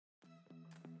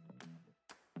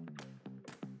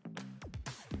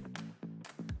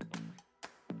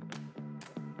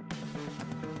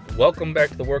Welcome back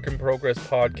to the Work in Progress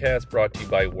podcast brought to you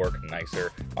by Work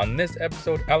Nicer. On this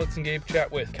episode, Alex and Gabe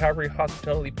chat with Calgary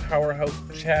hospitality powerhouse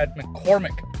Chad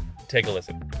McCormick. Take a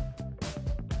listen.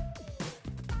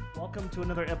 Welcome to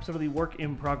another episode of the Work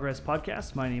in Progress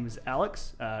podcast. My name is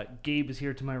Alex. Gabe is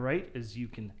here to my right, as you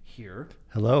can hear.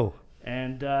 Hello.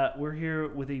 And we're here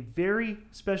with a very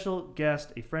special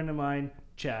guest, a friend of mine,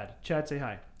 Chad. Chad, say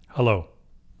hi. Hello.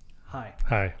 Hi.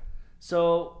 Hi.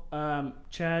 So,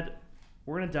 Chad,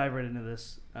 we're going to dive right into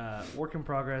this. Work in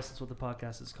Progress, that's what the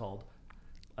podcast is called.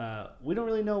 We don't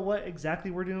really know what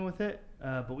exactly we're doing with it,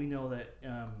 but we know that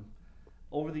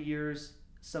over the years,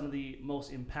 some of the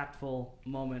most impactful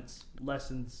moments,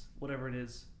 lessons, whatever it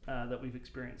is that we've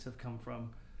experienced have come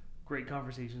from great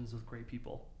conversations with great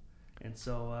people. And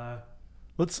so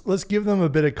let's give them a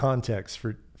bit of context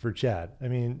for Chad. I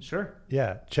mean, sure.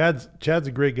 Yeah, Chad's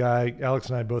a great guy. Alex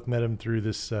and I both met him through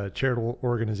this charitable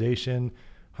organization,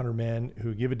 100 Men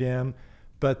Who Give a Damn.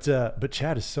 But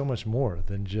Chad is so much more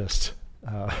than just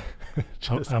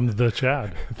I'm the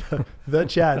Chad. the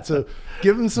Chad. So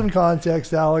give them some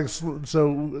context, Alex,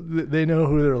 so they know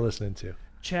who they're listening to.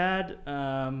 Chad,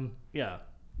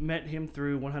 met him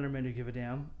through 100 Men Who Give a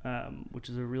Damn, which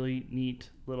is a really neat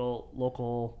little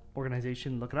local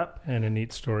organization. Look it up. And a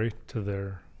neat story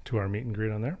to our meet and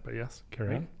greet on there. But yes,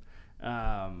 carry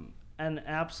on. An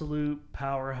absolute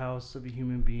powerhouse of a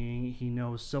human being. He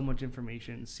knows so much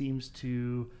information. Seems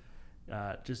to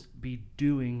just be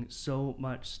doing so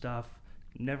much stuff.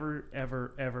 Never,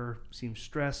 ever, ever seems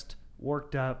stressed,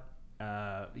 worked up.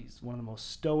 He's one of the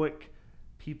most stoic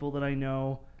people that I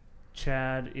know.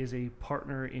 Chad is a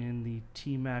partner in the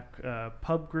TMAC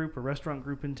pub group, a restaurant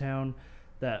group in town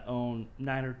that own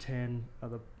 9 or 10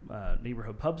 of the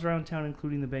neighborhood pubs around town,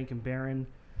 including the Bank and Baron.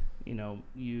 You know,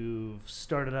 you've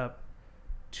started up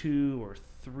 2 or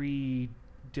 3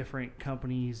 different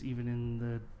companies, even in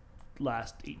the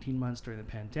last 18 months during the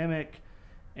pandemic.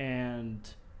 And,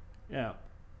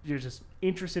 you're just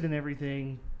interested in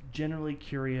everything, generally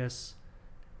curious,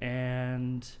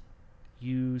 and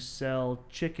you sell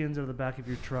chickens out of the back of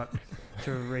your truck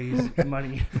to raise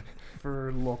money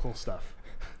for local stuff.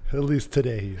 At least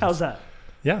today. How's that?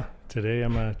 Yeah. Today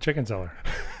I'm a chicken seller.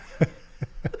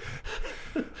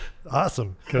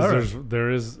 Awesome. Because there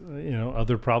is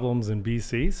other problems in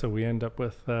BC, so we end up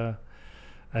with a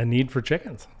need for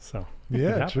chickens. So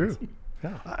yeah, true.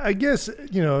 Yeah. I guess,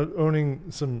 owning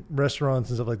some restaurants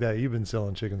and stuff like that, you've been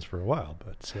selling chickens for a while,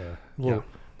 but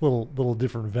little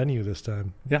different venue this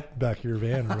time. Yeah. Back of your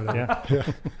van or whatever.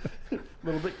 Yeah. A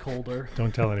little bit colder.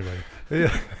 Don't tell anybody.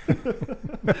 Yeah.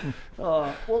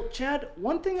 Well, Chad,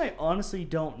 one thing I honestly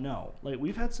don't know, like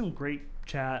we've had some great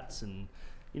chats and,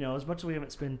 as much as we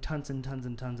haven't spent tons and tons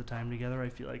and tons of time together, I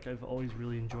feel like I've always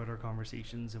really enjoyed our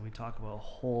conversations and we talk about a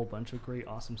whole bunch of great,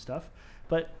 awesome stuff.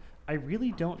 But I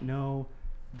really don't know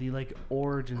the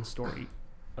origin story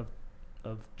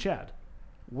of Chad.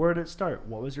 Where did it start?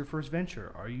 What was your first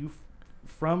venture? Are you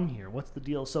from here? What's the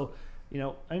deal? So,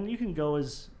 and you can go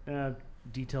as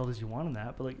detailed as you want on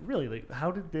that, but really,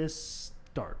 how did this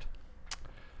start?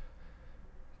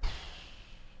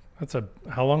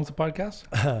 How long's the podcast?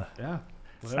 Yeah.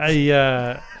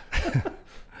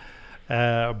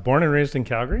 Born and raised in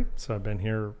Calgary, so I've been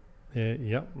here.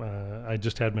 I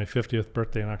just had my 50th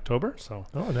birthday in October, so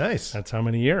nice. That's how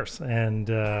many years. And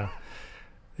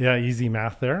easy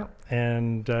math there.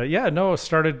 And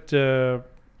started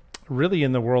really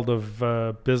in the world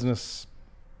of business.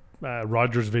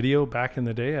 Rogers Video back in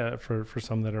the day for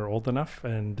some that are old enough,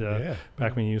 and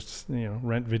back when you used to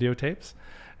rent videotapes.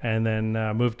 And then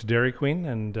moved to Dairy Queen,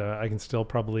 and I can still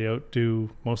probably outdo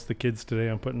most of the kids today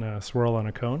on putting a swirl on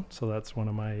a cone. So that's one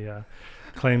of my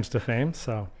claims to fame.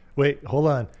 So wait, hold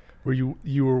on. Were you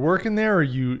were working there, or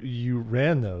you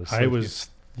ran those? I was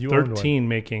 13,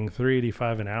 making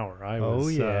 $3.85 an hour.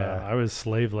 I was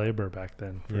slave labor back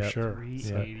then for sure.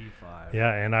 $3.85.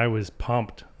 Yeah, and I was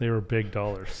pumped. They were big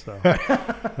dollars. So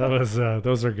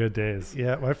those are good days.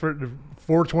 Yeah, my first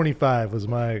 $4.25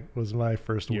 was my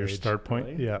first Your wage. start point.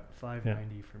 Really? Yeah,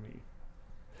 $5.90 for me.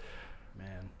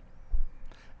 Man.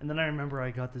 And then I remember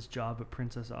I got this job at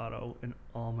Princess Auto, and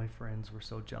all my friends were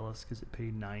so jealous because it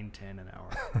paid $9.10 an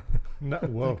hour.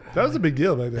 Whoa, that was a big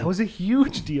deal back then. That was a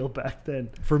huge deal back then.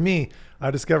 For me, I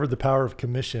discovered the power of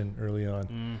commission early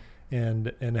on,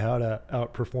 and how to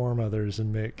outperform others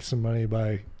and make some money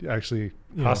by actually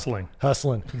hustling.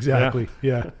 Exactly.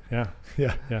 Yeah.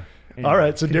 Anyway, All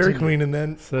right. So continue. Dairy Queen, and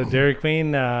then Dairy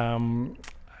Queen.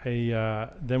 I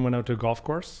then went out to a golf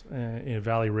course in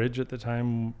Valley Ridge at the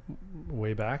time,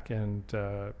 way back, and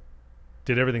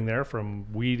did everything there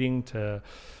from weeding to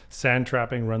sand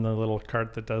trapping, run the little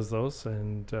cart that does those,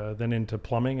 and then into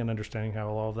plumbing and understanding how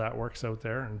all of that works out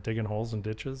there, and digging holes and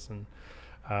ditches. And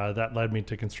that led me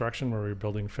to construction, where we were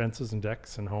building fences and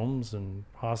decks and homes and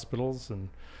hospitals and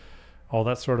all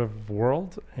that sort of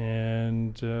world.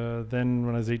 And then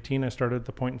when I was 18, I started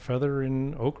the Point and Feather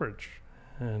in Oak Ridge.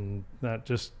 And that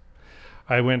just,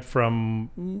 I went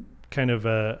from kind of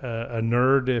a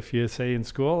nerd, if you say, in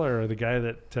school, or the guy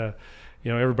that,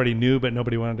 everybody knew but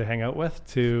nobody wanted to hang out with,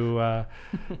 to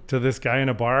this guy in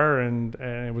a bar. And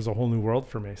it was a whole new world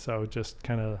for me. So just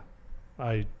kind of,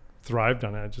 I thrived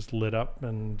on it. I just lit up,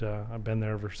 and I've been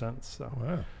there ever since. So,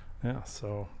 Wow. yeah.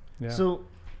 So, yeah. So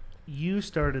you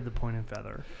started the Point and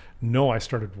Feather. No, I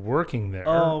started working there.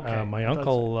 Oh, okay. My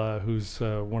uncle, who's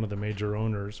one of the major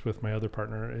owners with my other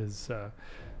partner,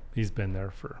 he's been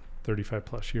there for 35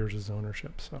 plus years as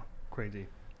ownership. So Crazy.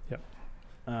 Yep.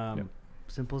 Yep.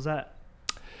 Simple as that.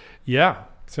 Yeah,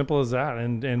 simple as that.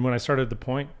 And when I started the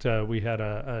Point, we had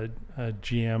a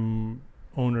GM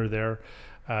owner there,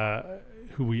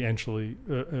 who we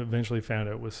eventually found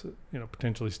out was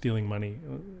potentially stealing money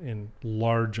in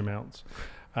large amounts.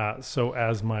 So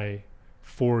as my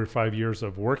 4 or 5 years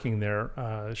of working there,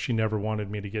 she never wanted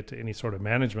me to get to any sort of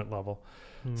management level.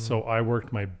 So I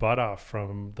worked my butt off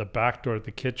from the back door at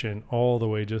the kitchen all the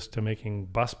way just to making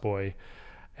busboy,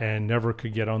 and never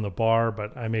could get on the bar,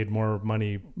 but I made more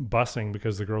money bussing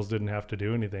because the girls didn't have to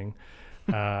do anything.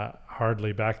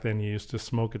 Hardly. Back then you used to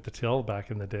smoke at the till back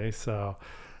in the day. So,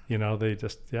 they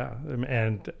just, yeah.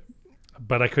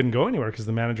 But I couldn't go anywhere because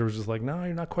the manager was just like, no,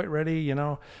 you're not quite ready,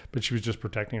 but she was just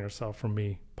protecting herself from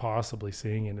me possibly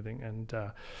seeing anything. And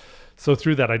so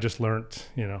through that, I just learned,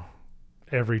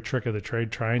 every trick of the trade,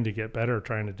 trying to get better,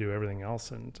 trying to do everything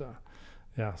else. And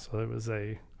so it was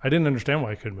I didn't understand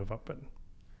why I couldn't move up, but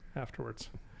afterwards.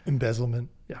 Embezzlement.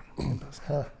 Yeah.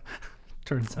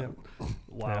 Turns out.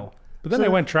 Wow. Yeah. But then I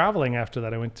went traveling after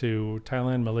that. I went to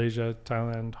Thailand, Malaysia,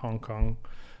 Hong Kong,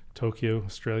 Tokyo,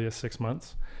 Australia, 6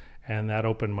 months. And that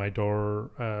opened my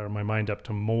mind up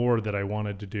to more that I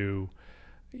wanted to do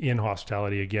in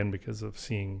hospitality again, because of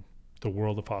seeing the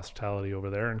world of hospitality over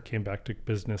there, and came back to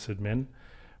business admin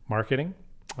marketing.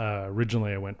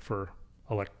 Originally, I went for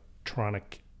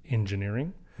electronic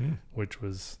engineering, which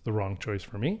was the wrong choice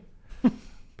for me.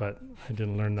 But I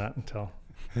didn't learn that until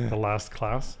the last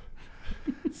class.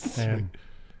 And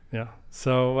yeah.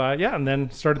 So, and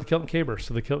then started the Kilton Caber.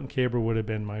 So the Kilton Caber would have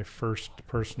been my first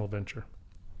personal venture.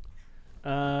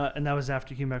 And that was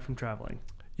after you came back from traveling.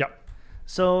 Yep.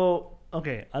 So,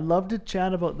 okay, I'd love to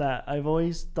chat about that. I've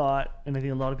always thought, and I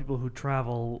think a lot of people who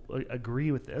travel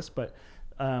agree with this, but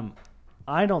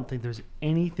I don't think there's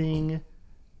anything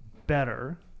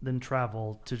better than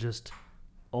travel to just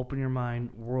open your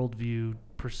mind, worldview,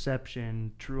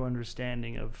 perception, true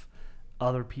understanding of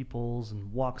other people's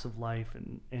and walks of life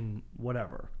and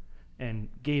whatever. And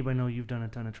Gabe, I know you've done a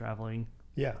ton of traveling.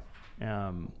 Yeah.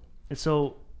 And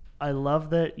so I love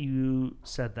that you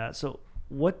said that. So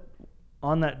what,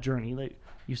 on that journey, like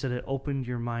you said, it opened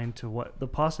your mind to what the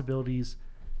possibilities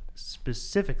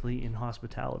specifically in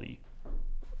hospitality.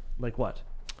 Like what?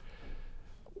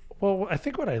 Well, I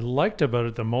think what I liked about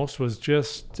it the most was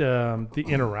just the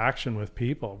interaction with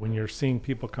people. When you're seeing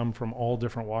people come from all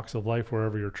different walks of life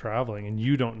wherever you're traveling, and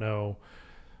you don't know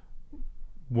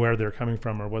where they're coming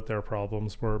from or what their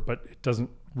problems were, but it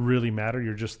doesn't really matter.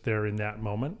 You're just there in that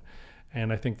moment.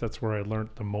 And I think that's where I learned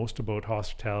the most about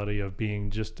hospitality, of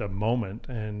being just a moment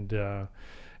and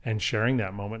sharing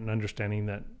that moment, and understanding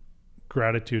that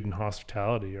gratitude and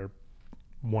hospitality are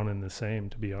one and the same,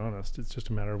 to be honest. It's just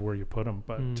a matter of where you put them.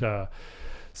 But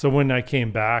so when I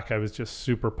came back, I was just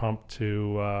super pumped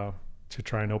to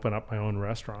try and open up my own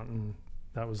restaurant, and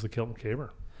that was the Kilton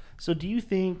Caber. So do you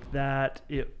think that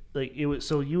it was,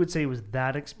 so you would say it was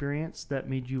that experience that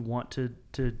made you want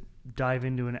to dive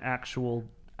into an actual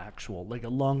like a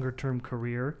longer term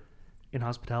career in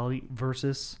hospitality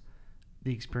versus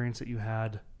the experience that you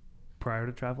had prior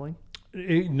to traveling?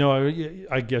 No,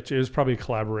 I get you. It was probably a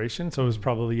collaboration. So it was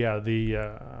probably,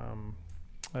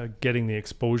 getting the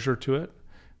exposure to it,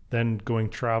 then going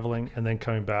traveling, and then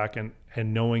coming back and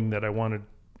knowing that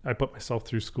I put myself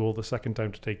through school the second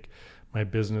time to take my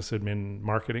business admin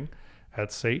marketing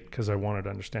at SAIT, because I wanted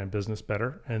to understand business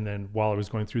better. And then while I was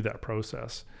going through that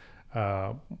process,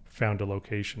 found a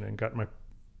location and got my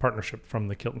partnership from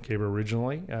the Kilton Caber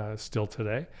originally, still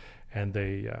today. And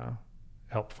they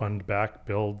helped fund back,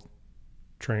 build,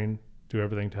 train, do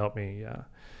everything to help me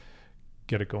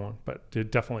get it going. But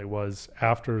it definitely was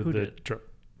after Who the did? trip.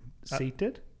 SAIT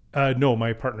did? No,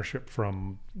 my partnership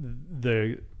from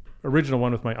the original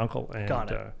one with my uncle. And,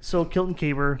 Got it. So Kilton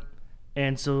Caber,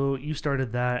 And so you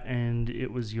started that, and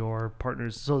it was your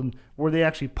partners. So were they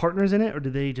actually partners in it, or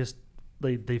did they just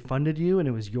they funded you and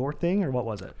it was your thing, or what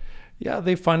was it? Yeah,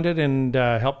 they funded and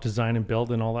helped design and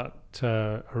build and all that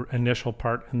initial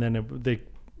part, and then they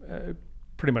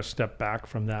pretty much stepped back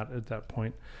from that at that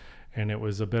point, and it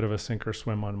was a bit of a sink or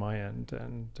swim on my end,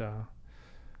 and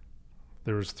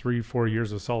there was 3-4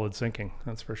 years of solid sinking,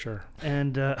 that's for sure.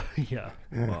 And yeah.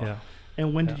 Wow. Yeah,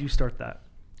 And when did you start that?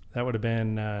 that would have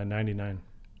been 99.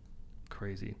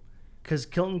 Crazy. Because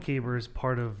Kilton Caber is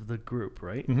part of the group,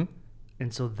 right? Mm-hmm.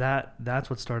 And so that's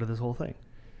what started this whole thing.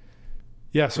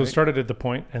 Yeah, so Right. it started at the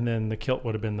point, and then the kilt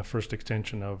would have been the first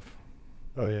extension of.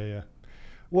 Oh yeah.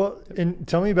 Well, and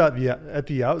tell me about at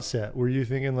the outset, were you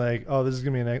thinking like, oh, this is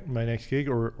going to be my next gig?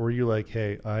 Or were you like,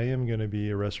 hey, I am going to be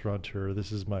a restaurateur.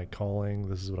 This is my calling.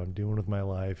 This is what I'm doing with my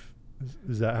life.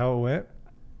 Is that how it went?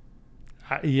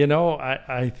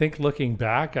 I think looking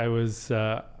back, I was,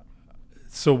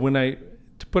 so when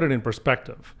to put it in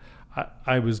perspective,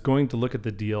 I was going to look at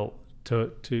the deal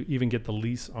to even get the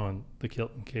lease on the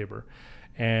Kilton Caber.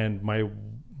 And my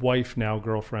wife, now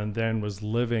girlfriend, then was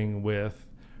living with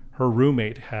her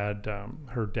roommate. Had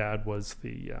her dad was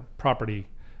the property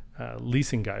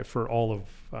leasing guy for all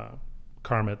of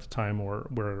Karma at the time, or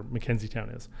where Mackenzie Town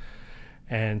is.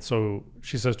 And so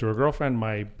she says to her girlfriend,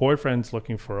 my boyfriend's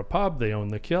looking for a pub. They own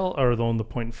the Kill, or they own the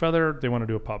Point and Feather. They want to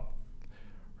do a pub.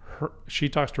 She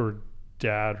talks to her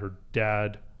dad. Her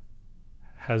dad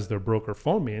has their broker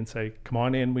phone me and say, come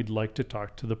on in. We'd like to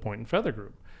talk to the Point and Feather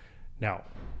group. Now,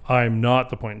 I'm not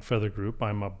the Point and Feather group.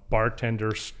 I'm a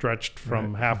bartender stretched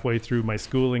from halfway through my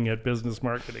schooling at business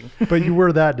marketing. But you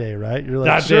were that day, right? You're like,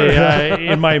 That sure. day,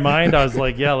 in my mind, I was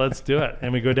like, yeah, let's do it.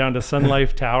 And we go down to Sun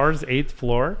Life Towers, 8th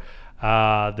floor.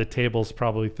 The table's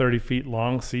probably 30 feet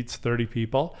long, seats 30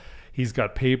 people. He's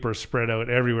got papers spread out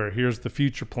everywhere. Here's the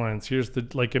future plans. Here's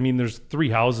there's 3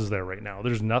 houses there right now.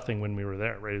 There's nothing when we were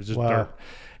there, right? It was just dirt.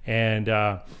 And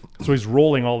so he's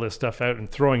rolling all this stuff out and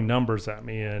throwing numbers at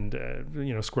me and,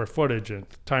 square footage and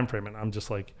time frame. And I'm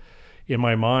just like, in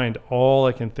my mind, all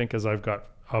I can think is I've got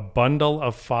a bundle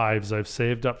of 5s I've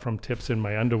saved up from tips in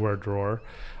my underwear drawer.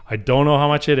 I don't know how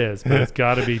much it is, but it's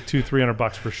got to be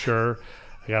 $200-$300 for sure.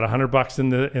 I got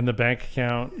 $100 in the bank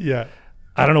account. Yeah.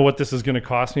 I don't know what this is going to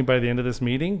cost me by the end of this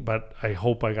meeting, but I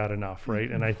hope I got enough,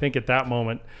 right? And I think at that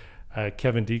moment,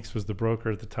 Kevin Deeks was the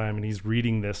broker at the time, and he's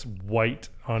reading this white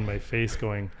on my face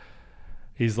going,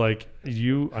 he's like,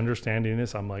 you understanding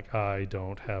this? I'm like, I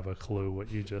don't have a clue what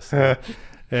you just said.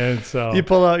 And so You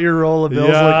pull out your roll of bills,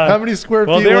 Yeah. like, how many square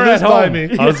feet they will were this at buy home.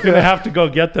 me? I was going to have to go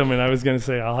get them, and I was going to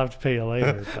say, I'll have to pay you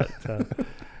later.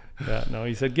 But no,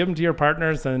 he said, give them to your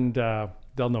partners, and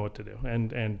they'll know what to do.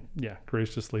 And yeah,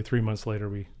 graciously, 3 months later,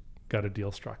 we got a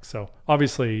deal struck. So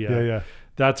obviously,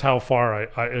 that's how far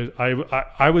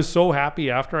I was so happy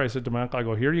after. I said to my uncle, I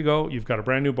go, here you go. You've got a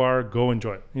brand new bar. Go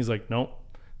enjoy it. He's like, no,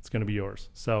 it's going to be yours.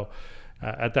 So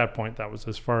at that point, that was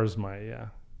as far as my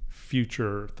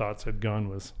future thoughts had gone,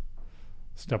 was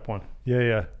step one.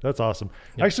 Yeah. That's awesome.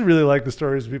 Yeah. I actually really like the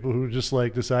stories of people who just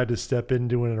like decide to step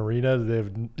into an arena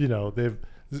that they've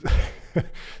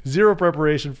zero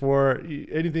preparation for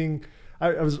anything. I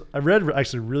read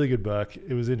actually a really good book.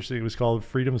 It was interesting. It was called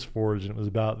Freedom's Forge, and it was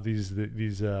about these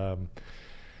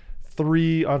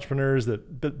 3 entrepreneurs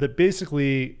that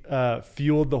basically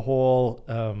fueled the whole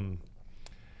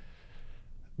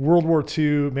World War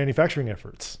II manufacturing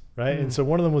efforts, right? And so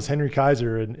one of them was Henry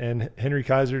Kaiser, and Henry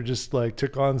Kaiser just like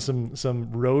took on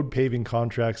some road paving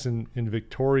contracts in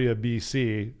Victoria,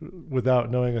 BC, without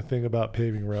knowing a thing about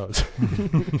paving roads.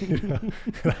 And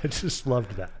I just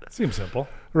loved that. Seems simple.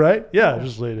 Right? Yeah,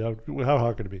 just laid it out. How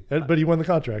hard could it be? But he won the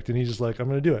contract, and he's just like, I'm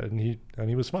going to do it, and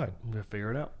he was fine. I'm going to figure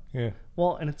it out. Yeah.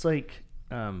 Well, and it's like,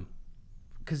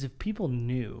 because if people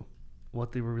knew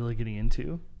what they were really getting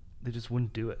into, they just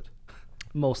wouldn't do it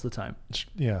most of the time.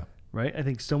 Yeah. Right? I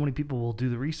think so many people will do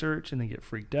the research and they get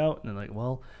freaked out, and they're like,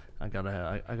 well, I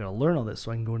gotta learn all this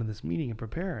so I can go into this meeting and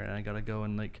prepare, and I gotta go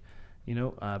and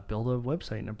build a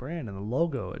website and a brand and a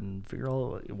logo and figure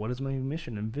out what is my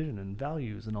mission and vision and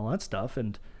values and all that stuff,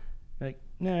 and like,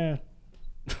 nah.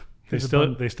 They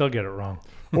still get it wrong.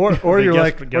 Or you're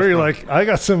like, I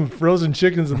got some frozen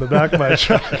chickens in the back of my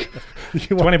truck.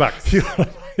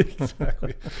 $20.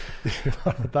 Exactly. You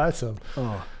want to buy some?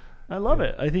 Oh, I love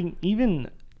it. I think even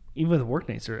with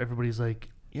WorkNicer, everybody's like,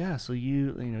 yeah, so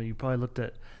you probably looked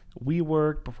at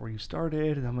WeWork before you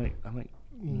started, and I'm like,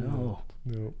 no.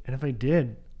 And if I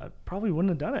did, I probably wouldn't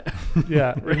have done it.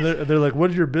 Yeah. And they're like, what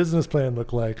does your business plan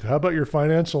look like? How about your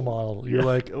financial model? You're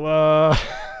like, well,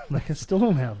 like, I still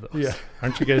don't have those. yeah.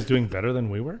 Aren't you guys doing better than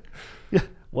we were? Yeah.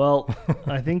 Well,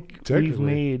 I think we've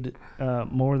made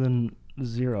more than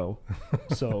 0.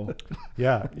 So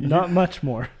Yeah. not much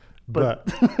more.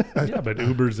 but Yeah, but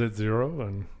Uber's at 0,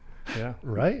 and yeah.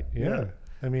 right. Yeah.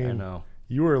 I I mean, know.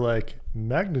 you were like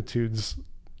magnitudes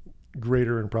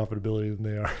greater in profitability than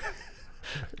they are.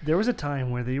 There was a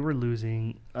time where they were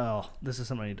losing. Oh, this is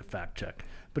something I need to fact check.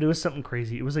 But it was something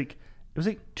crazy. It was like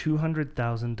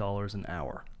 $200,000 an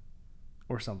hour,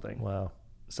 or something. Wow.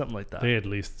 Something like that. They had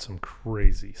leased some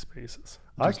crazy spaces.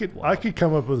 I Just I wild. could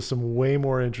come up with some way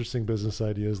more interesting business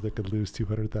ideas that could lose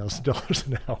 $200,000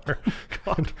 an hour.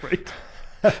 God, right?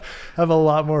 Have a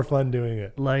lot more fun doing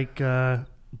it. Like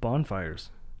bonfires.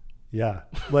 Yeah,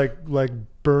 like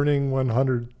burning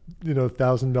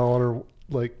 $100,000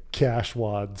 like cash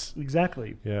wads.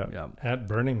 Exactly. Yeah, Yeah. At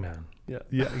Burning Man. Yeah.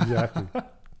 yeah, exactly.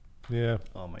 Yeah,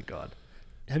 Oh my God.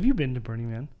 Have you been to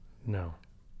Burning Man? No.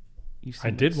 You've I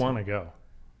seen did it, want to go.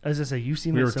 As I say, you've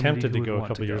seen. We it were somebody tempted who to would go a want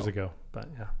couple to years go, ago, but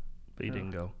yeah, but you didn't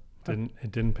go.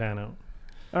 it didn't pan out.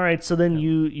 All right, so then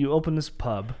you open this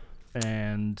pub,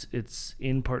 and it's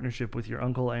in partnership with your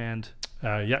uncle and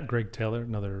Yeah, Greg Taylor,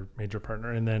 another major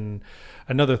partner, and then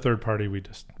another third party we're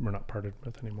not partnered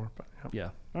with anymore. But yeah.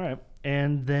 All right,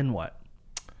 and then what?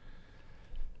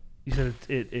 You said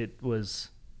it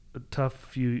was a tough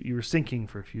few. You were sinking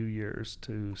for a few years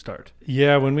to start.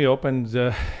 Yeah, when we opened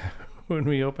the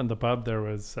pub, there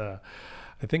was I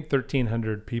think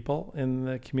 1,300 people in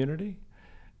the community,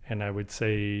 and I would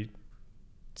say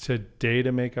today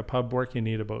to make a pub work, you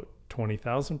need about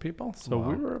 20,000 people. So Wow.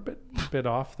 we were a bit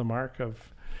off the mark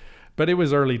of, but it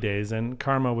was early days, and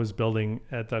Karma was building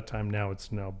at that time. Now it's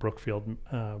Brookfield,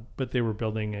 but they were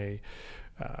building a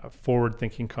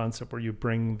forward-thinking concept where you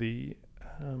bring the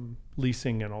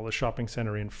leasing and all the shopping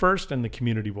center in first, and the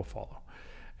community will follow.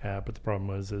 But the problem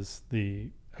was the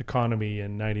economy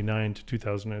in 99 to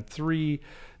 2003,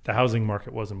 the housing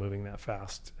market wasn't moving that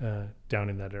fast down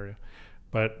in that area.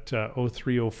 But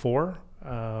 03, 04,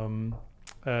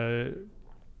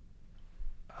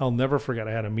 I'll never forget,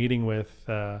 I had a meeting with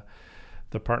the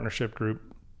partnership group.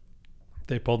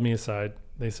 They pulled me aside.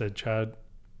 They said, Chad,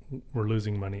 we're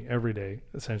losing money every day.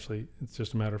 Essentially, it's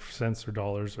just a matter of cents or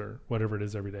dollars or whatever it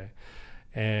is every day.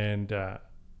 And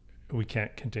we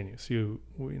can't continue. So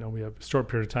we have a short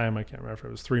period of time. I can't remember if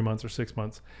it was 3 months or 6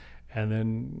 months, and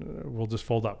then we'll just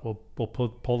fold up. We'll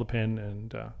pull the pin,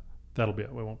 and that'll be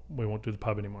it. We won't do the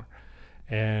pub anymore.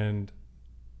 And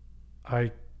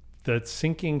that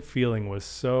sinking feeling was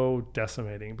so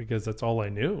decimating, because that's all I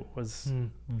knew was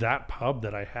that pub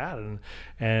that I had,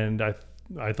 and I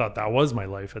thought that was my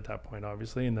life at that point,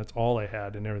 obviously, and that's all I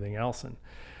had and everything else.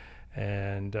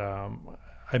 And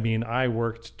I mean, I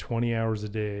worked 20 hours a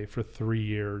day for 3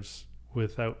 years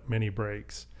without many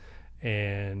breaks,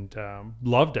 and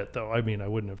loved it, though. I mean, I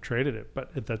wouldn't have traded it, but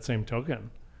at that same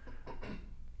token,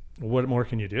 what more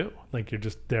can you do? Like, you're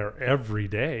just there every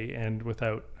day, and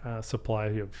without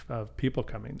supply of people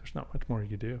coming, there's not much more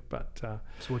you do. But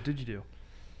So what did you do?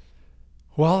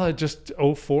 well, it just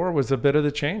 04 was a bit of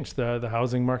the change. The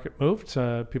housing market moved.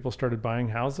 People started buying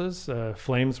houses.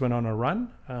 Flames went on a run.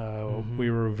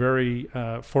 We were very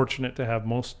fortunate to have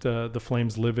most the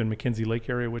Flames live in Mackenzie Lake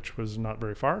area, which was not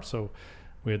very far. So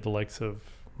we had the likes of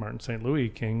Martin St. Louis,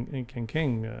 King.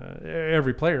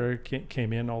 Every player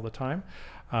came in all the time.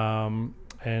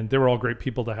 And they were all great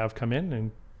people to have come in.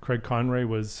 And Craig Conray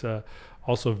was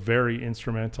also very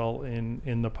instrumental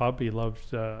in the pub. He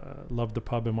loved the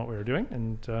pub and what we were doing.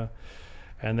 And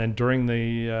then during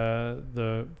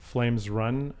the Flames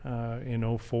run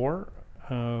in 04,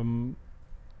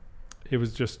 it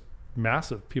was just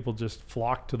massive. People just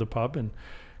flocked to the pub and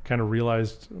kind of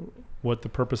realized what the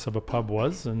purpose of a pub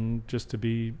was, and just to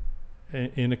be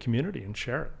in a community and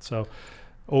share it. So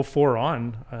 04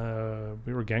 on,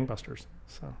 we were gangbusters.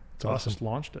 So It's awesome. Just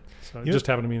launched it. So it You just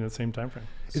happened to be in the same time frame.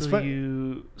 It's So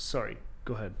fun- sorry,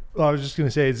 go ahead. Well, I was just going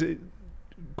to say,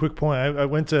 quick point. I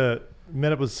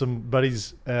met up with some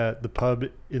buddies at the pub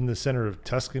in the center of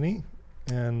Tuscany,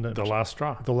 and The Last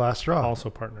Straw. the Last Straw. Also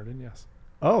partnered in, yes.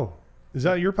 Oh, is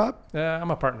that your pub?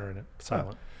 I'm a partner in it.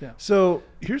 Silent. Yeah. So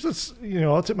here's what's,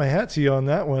 I'll tip my hat to you on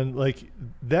that one. Like,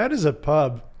 that is a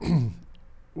pub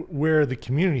where the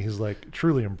community has like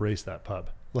truly embraced that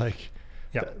pub. Like,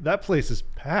 Yeah. that place is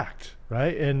packed,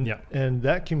 right? And Yeah. and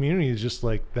that community is just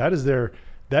like, that is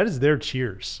their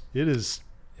cheers. It is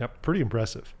pretty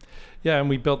impressive. Yeah, and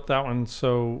we built that one.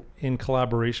 So in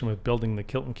collaboration with building the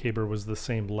Kilton Caber was the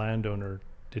same landowner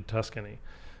did Tuscany.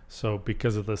 So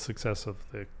because of the success of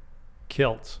the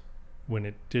Kilt, when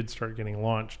it did start getting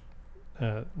launched,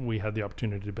 we had the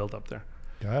opportunity to build up there.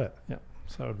 Got it. Yeah,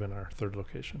 so that would have been our third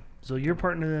location. So you're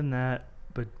partnered in that,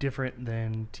 but different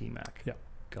than TMAC. Yeah.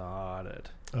 Got it.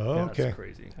 Oh, Yeah, okay. That's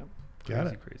crazy. Yeah. Got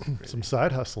it. Crazy. Some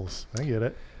side hustles. I get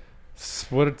it.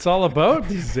 It's what it's all about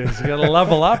these days. You got to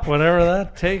level up, whatever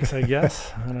that takes, I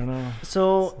guess. I don't know.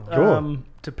 So, Cool.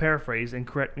 To paraphrase, and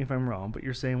correct me if I'm wrong, but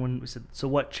you're saying when we said, so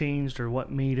what changed or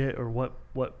what made it or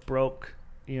what broke,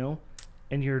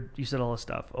 and you said all this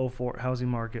stuff. 04 housing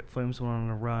market, flames went on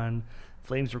a run,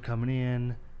 flames were coming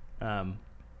in.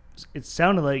 It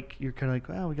sounded like you're kind of like,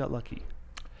 well, we got lucky.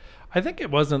 I think it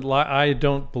wasn't. I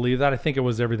don't believe that. I think it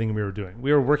was everything we were doing.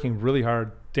 We were working really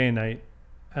hard day and night,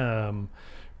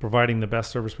 providing the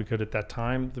best service we could at that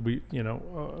time. We,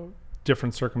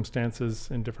 different circumstances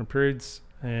in different periods,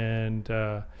 and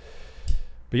but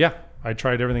yeah, I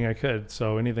tried everything I could.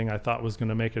 So anything I thought was going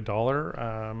to make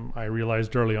 $1, I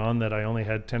realized early on that I only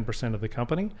had 10% of the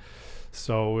company.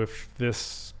 So if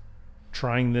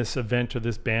trying this event or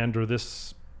this band or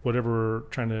this whatever,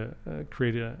 trying to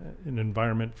create an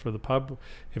environment for the pub,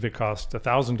 if it cost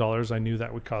 $1,000, I knew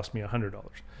that would cost me $100.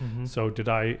 Mm-hmm. So did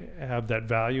I have that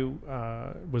value?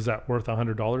 Was that worth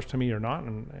 $100 to me or not?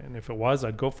 And if it was,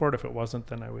 I'd go for it. If it wasn't,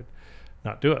 then I would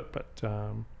not do it. But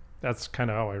that's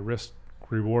kind of how I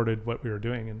rewarded what we were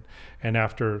doing. And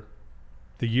after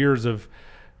the years of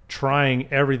trying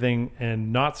everything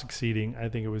and not succeeding, I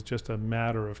think it was just a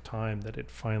matter of time that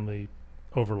it finally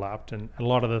overlapped, and a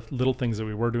lot of the little things that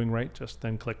we were doing right just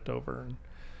then clicked over. And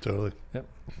Totally. yeah,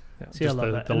 See, I just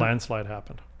love that. the And landslide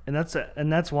happened. And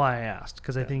that's why I asked,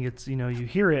 because I think it's, you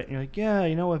hear it and you're like, yeah,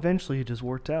 eventually it just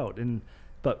worked out.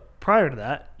 But prior to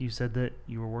that, you said that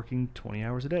you were working 20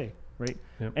 hours a day, right?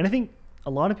 Yep. And I think a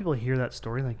lot of people hear that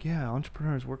story like, yeah,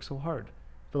 entrepreneurs work so hard,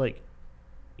 but like,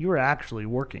 you were actually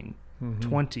working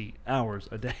 20 hours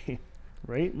a day,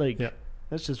 right? Like, Yeah.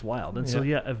 that's just wild. And so,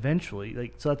 yeah,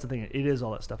 eventually, so that's the thing. It is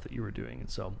all that stuff that you were doing. And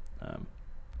so,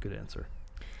 good answer.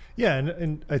 Yeah,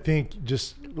 and I think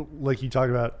just like you talked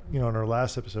about, in our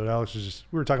last episode, Alex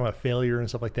we were talking about failure and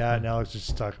stuff like that, and Alex was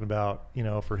just talking about,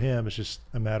 for him, it's just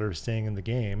a matter of staying in the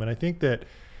game. And I think that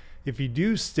if you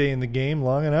do stay in the game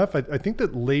long enough, I think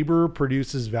that labor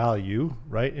produces value,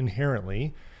 right,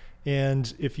 inherently.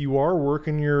 And if you are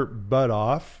working your butt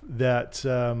off, that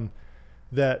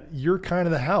you're kind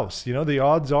of the house, the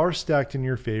odds are stacked in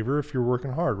your favor if you're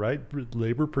working hard, right?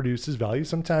 Labor produces value.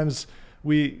 Sometimes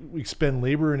we spend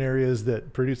labor in areas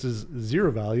that produces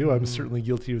zero value. I'm certainly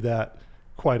guilty of that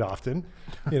quite often,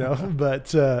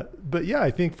 but yeah,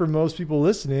 I think for most people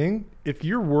listening, if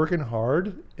you're working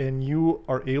hard and you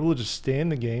are able to just stay in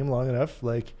the game long enough,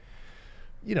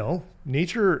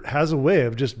 nature has a way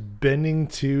of just bending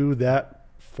to that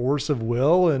force of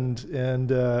will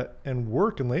and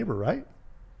work and labor, right?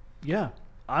 Yeah,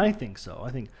 I think so.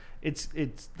 I think it's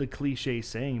the cliche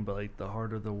saying, but like the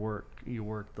harder the work you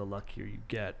work, the luckier you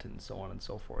get, and so on and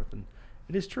so forth. And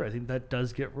it is true. I think that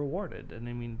does get rewarded. And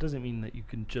I mean, it doesn't mean that you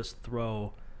can just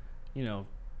throw,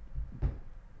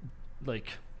 like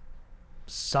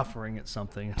suffering at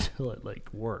something until it like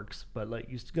works. But like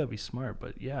you still gotta be smart.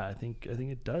 But yeah, I think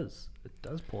it does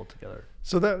pull it together.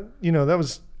 So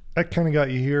that kind of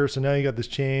got you here. So now you got this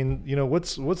chain.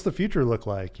 What's the future look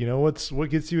like? What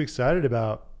gets you excited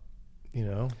about?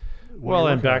 Well,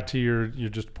 and back to your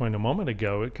just point a moment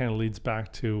ago, it kind of leads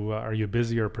back to are you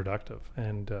busy or productive?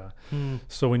 And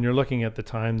so when you're looking at the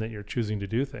time that you're choosing to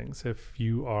do things, if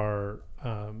you are,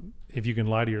 if you can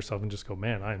lie to yourself and just go,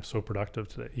 man, I am so productive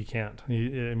today. You can't.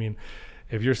 I mean,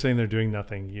 if you're sitting there doing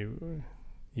nothing, you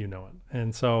know it.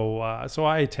 And so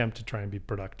I attempt to try and be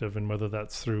productive, and whether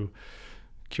that's through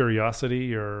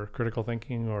curiosity or critical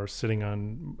thinking or sitting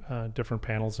on different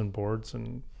panels and boards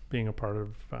and being a part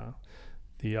of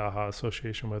the AHA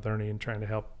Association with Ernie and trying to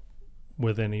help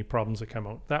with any problems that come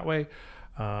out that way.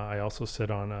 I also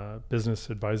sit on a business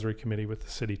advisory committee with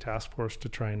the city task force to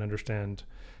try and understand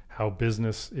how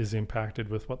business is impacted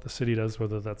with what the city does,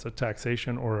 whether that's a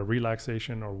taxation or a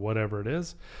relaxation or whatever it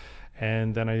is.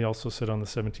 And then I also sit on the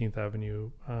 17th Avenue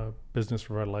Business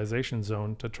Revitalization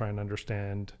Zone to try and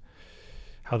understand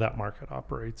how that market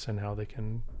operates and how they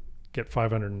can get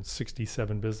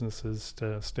 567 businesses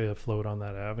to stay afloat on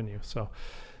that avenue. So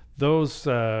those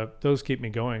keep me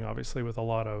going, obviously, with a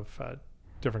lot of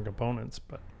different components.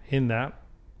 But in that,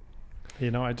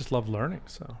 I just love learning.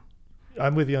 So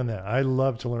I'm with you on that. I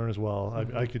love to learn as well.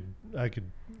 I could,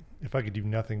 if I could do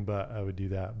nothing but, I would do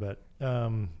that.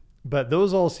 But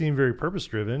those all seem very purpose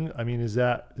driven. I mean, is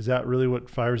that really what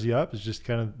fires you up? Is just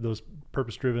kind of those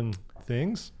purpose driven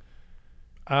things?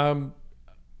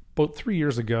 About 3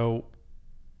 years ago,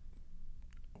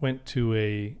 went to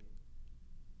a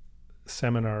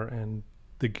seminar, and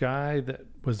the guy that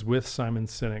was with Simon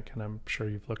Sinek, and I'm sure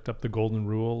you've looked up the Golden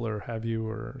Rule, or have you,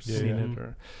 or seen it,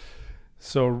 or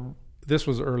so. This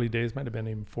was early days, might have been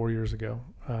even 4 years ago.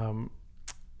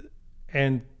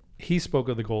 And he spoke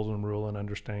of the golden rule and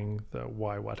understanding the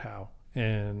why, what, how.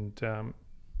 And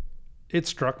it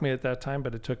struck me at that time,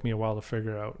 but it took me a while to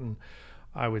figure out. And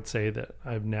I would say that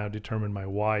I've now determined my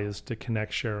why is to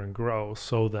connect, share, and grow,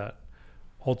 so that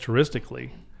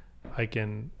altruistically I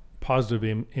can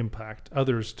positively impact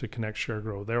others to connect, share,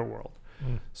 grow their world.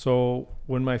 So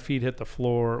when my feet hit the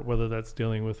floor, whether that's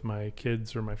dealing with my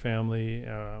kids or my family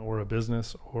or a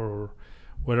business or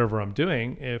whatever I'm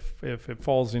doing, if it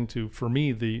falls into, for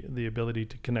me, the ability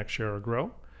to connect, share, or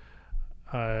grow,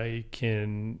 I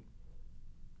can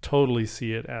totally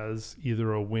see it as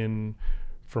either a win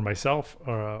for myself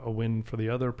or a win for the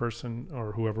other person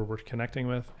or whoever we're connecting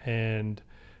with. And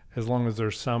as long as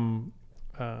there's some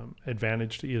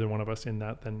advantage to either one of us in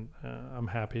that, then I'm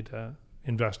happy to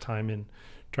invest time in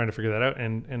trying to figure that out.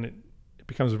 And it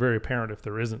becomes very apparent if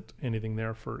there isn't anything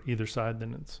there for either side,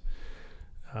 then it's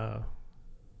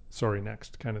sorry,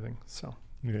 next kind of thing. So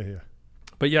Yeah.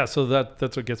 but yeah, so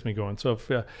that's what gets me going. So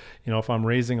if if I'm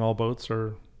raising all boats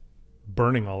or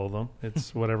burning all of them,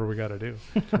 it's whatever we got to do.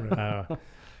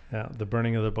 Yeah, the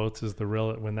burning of the boats is the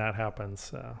real, when that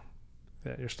happens,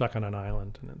 you're stuck on an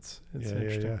island, and it's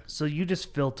interesting. Yeah. So you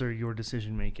just filter your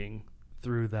decision making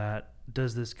through that.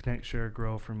 Does this connect, share,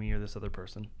 grow for me or this other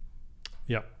person?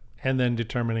 Yeah. And then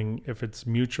determining if it's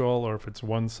mutual or if it's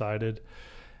one-sided.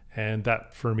 And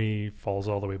that for me falls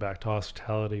all the way back to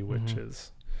hospitality, which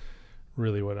is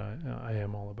really what I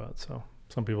am all about. So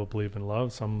some people believe in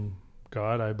love, some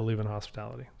God, I believe in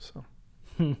hospitality. So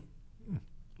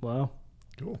Wow.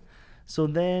 Cool. So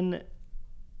then,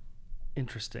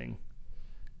 interesting.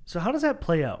 So how does that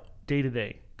play out day to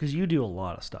day? Because you do a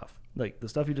lot of stuff. Like the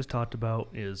stuff you just talked about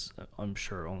is, I'm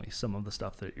sure, only some of the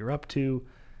stuff that you're up to.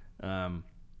 How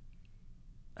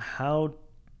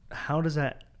does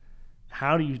that?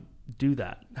 How do you do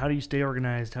that? How do you stay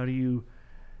organized? How do you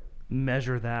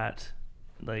measure that?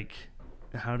 Like,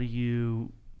 how do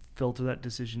you filter that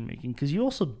decision making? Because you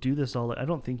also do this all. I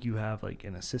don't think you have like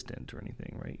an assistant or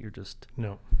anything, right? You're just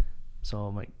no. So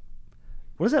I'm like,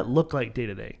 what does that look like day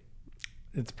to day?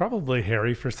 It's probably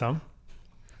hairy for some.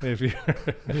 If you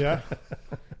Yeah.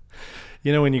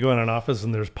 when you go in an office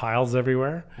and there's piles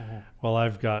everywhere. Well,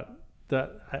 I've got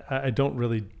that. I don't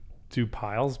really do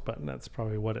piles, but that's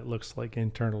probably what it looks like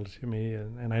internal to me.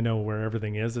 And I know where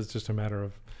everything is. It's just a matter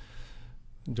of,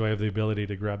 do I have the ability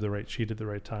to grab the right sheet at the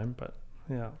right time? But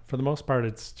yeah, for the most part,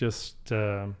 it's just,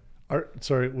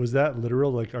 Sorry, was that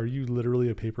literal? Like, are you literally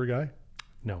a paper guy?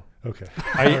 no. Okay.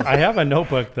 I have a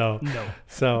notebook though. No.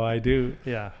 So I do.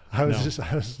 Yeah. I was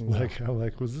No.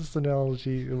 like, was this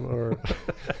analogy or?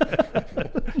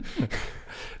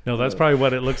 No, that's probably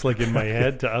what it looks like in my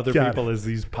head to other Got people, is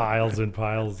these piles and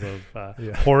piles of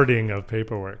Yeah. hoarding of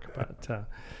paperwork. But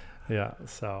yeah,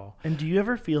 so And do you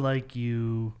ever feel like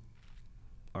you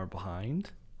are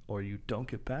behind, or you don't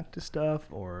get back to stuff,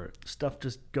 or stuff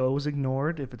just goes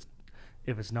ignored? If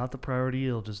it's not the priority,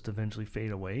 it'll just eventually fade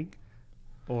away.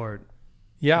 Or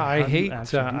yeah, how I do you hate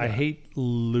actually do I that? hate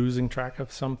losing track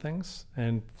of some things,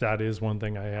 and that is one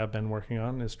thing I have been working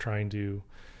on, is trying to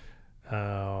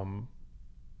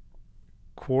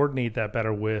coordinate that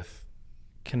better with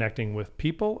connecting with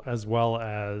people as well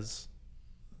as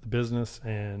the business,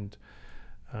 and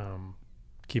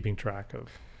keeping track of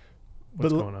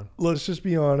what's going on. Let's just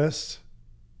be honest.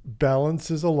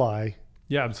 Balance is a lie.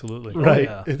 Yeah, absolutely. Right.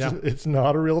 yeah. It's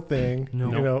not a real thing.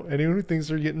 No. Anyone who thinks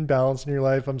they're getting balance in your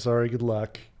life, I'm sorry, good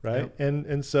luck. Right. Yep.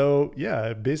 And so,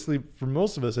 yeah, basically for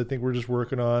most of us, I think we're just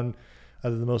working on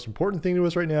either the most important thing to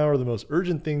us right now or the most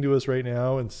urgent thing to us right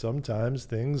now. And sometimes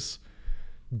things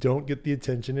don't get the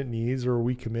attention it needs, or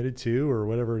we committed to, or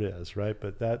whatever it is. Right.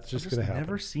 But that's just going to happen. I've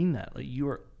never seen that. Like, you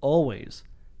are always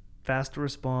fast to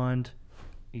respond.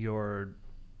 You're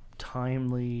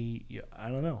timely. I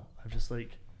don't know. I'm just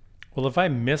like, Well, if I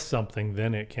miss something,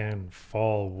 then it can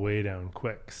fall way down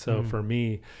quick. So for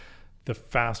me, the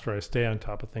faster I stay on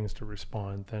top of things to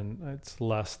respond, then it's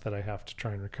less that I have to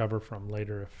try and recover from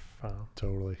later if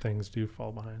Totally. things do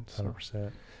fall behind. So.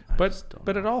 100%.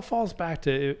 But it all falls back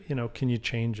to, can you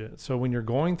change it? So when you're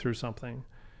going through something,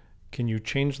 can you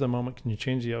change the moment? Can you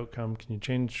change the outcome? Can you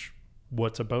change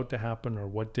what's about to happen or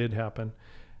what did happen?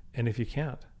 And if you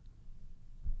can't,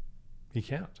 you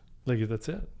can't. Like, that's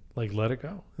it. Like, let it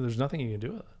go. There's nothing you can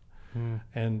do with it.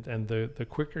 And the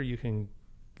quicker you can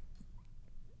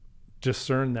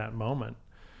discern that moment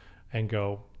and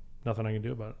go, nothing I can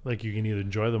do about it. Like, you can either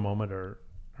enjoy the moment or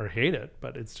hate it,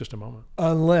 but it's just a moment.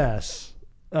 Unless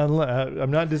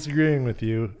I'm not disagreeing with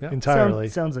you entirely.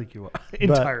 sounds like you are.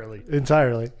 Entirely.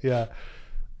 Yeah.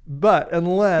 But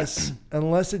unless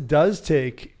it does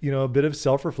take, a bit of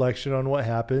self-reflection on what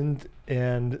happened,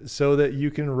 And so that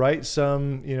you can write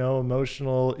some,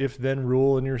 emotional if-then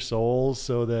rule in your soul,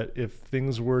 so that if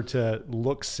things were to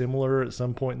look similar at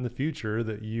some point in the future,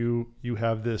 that you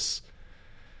have this,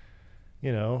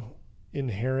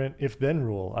 inherent if-then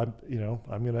rule.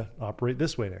 I'm going to operate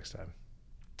this way next time.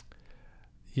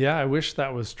 Yeah, I wish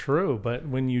that was true. But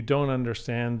when you don't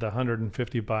understand the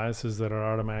 150 biases that are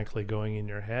automatically going in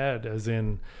your head, as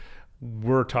in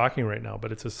we're talking right now,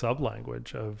 but it's a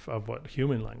sub-language of what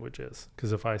human language is.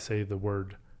 Because if I say the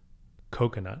word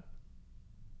coconut,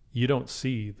 you don't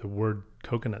see the word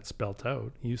coconut spelt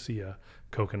out. You see a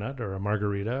coconut or a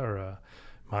margarita or a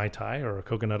Mai Tai or a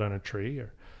coconut on a tree,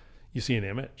 or you see an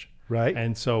image. Right.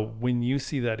 And so when you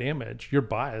see that image, your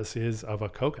bias is of a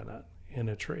coconut in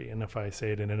a tree. And if I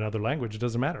say it in another language, it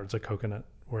doesn't matter. It's a coconut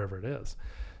wherever it is.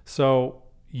 So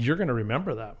you're going to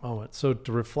remember that moment. So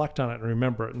to reflect on it and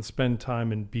remember it and spend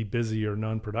time and be busy or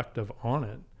non-productive on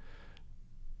it,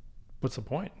 what's the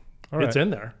point? It's in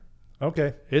there.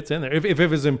 Okay. It's in there. If it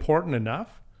was important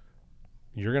enough,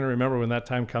 you're going to remember when that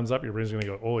time comes up, your brain's going to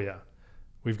go, oh yeah,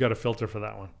 we've got a filter for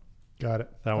that one. Got it.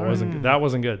 That one wasn't good. That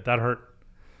wasn't good. That hurt.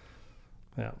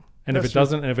 Yeah. And if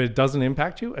it doesn't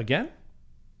impact you again,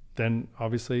 then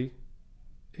obviously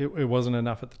it wasn't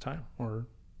enough at the time, or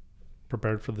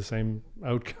prepared for the same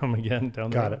outcome again down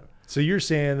the road. Got it. So you're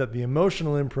saying that the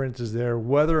emotional imprint is there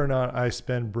whether or not I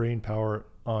spend brain power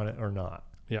on it or not.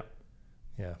 Yeah.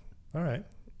 Yeah. All right.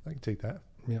 I can take that.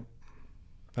 Yeah.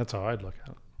 That's how I'd look at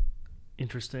it.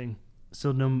 Interesting.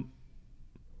 So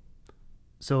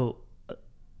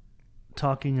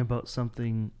talking about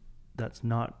something that's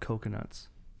not coconuts.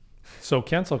 So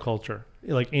cancel culture,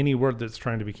 like any word that's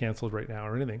trying to be canceled right now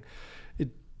or anything,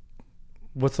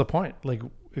 what's the point? Like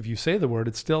if you say the word,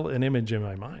 it's still an image in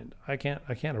my mind. I can't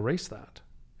erase that.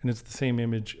 And it's the same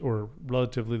image or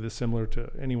relatively similar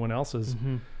to anyone else's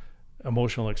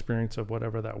emotional experience of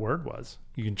whatever that word was.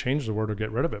 You can change the word or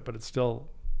get rid of it, but it's still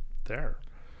there.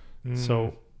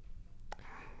 So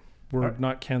we're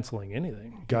not canceling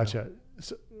anything. Gotcha.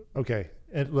 So, okay.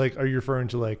 And are you referring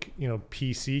to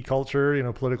PC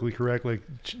culture, politically correct,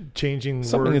 changing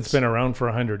something words? That's been around for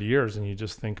 100 years, and you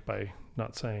just think by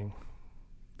not saying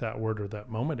that word or that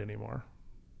moment anymore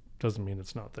doesn't mean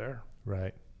it's not there.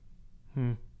 Right.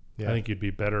 Yeah. I think you'd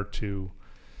be better to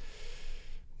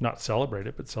not celebrate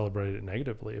it, but celebrate it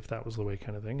negatively if that was the way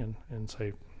kind of thing, and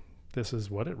say, this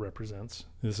is what it represents.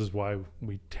 This is why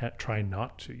we try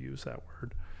not to use that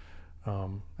word,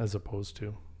 as opposed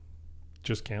to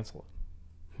just cancel it.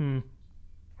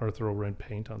 Or throw red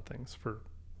paint on things for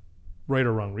right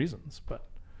or wrong reasons. But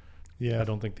I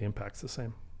don't think the impact's the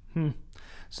same.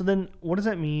 So then what does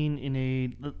that mean in a,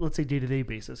 let's say, day-to-day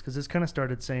basis? Because this kind of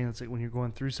started saying it's like when you're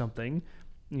going through something,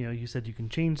 you said you can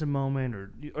change the moment,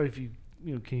 or if you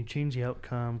can you change the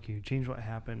outcome? Can you change what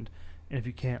happened? And if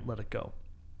you can't, let it go.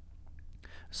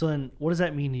 So then what does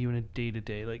that mean to you in a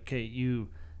day-to-day? Like,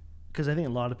 because I think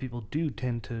a lot of people do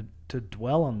tend to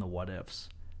dwell on the what ifs,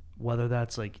 whether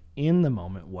that's like in the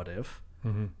moment, what if,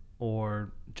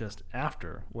 or just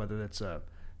after, whether that's a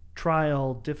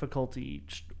trial, difficulty,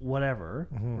 whatever,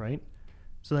 right?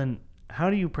 So then how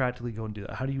do you practically go and do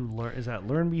that? How do you learn? Is that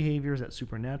learned behavior? Is that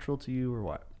supernatural to you, or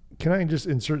what? Can I just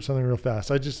insert something real fast?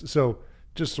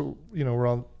 We're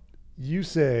on, you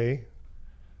say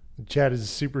Chad is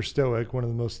super stoic, one of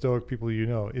the most stoic people you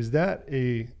know. Is that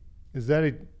a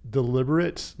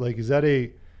deliberate,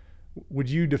 would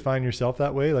you define yourself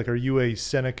that way? Are you a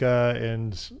Seneca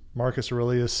and Marcus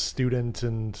Aurelius student,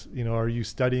 and, are you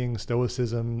studying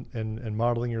stoicism and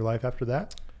modeling your life after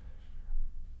that?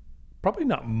 Probably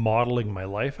not modeling my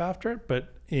life after it,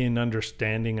 but in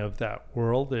understanding of that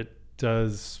world, it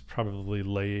does probably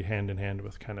lay hand in hand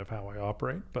with kind of how I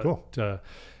operate. But cool.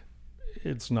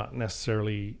 It's not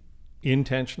necessarily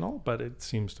intentional, but it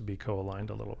seems to be co-aligned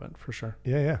a little bit for sure.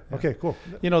 Yeah. Okay, cool.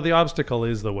 The obstacle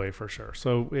is the way for sure.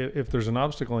 So if there's an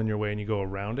obstacle in your way and you go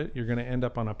around it, you're going to end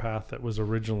up on a path that was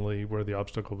originally where the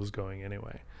obstacle was going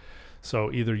anyway.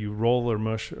 So either you roll or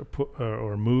mush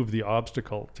or move the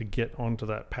obstacle to get onto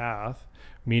that path,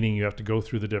 meaning you have to go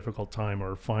through the difficult time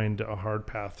or find a hard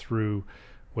path through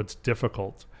what's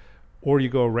difficult, or you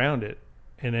go around it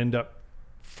and end up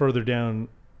further down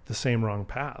the same wrong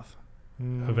path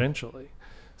eventually.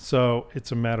 So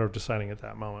it's a matter of deciding at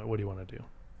that moment, what do you want to do?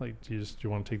 Do you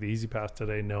want to take the easy path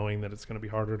today knowing that it's going to be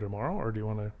harder tomorrow, or do you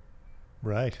want to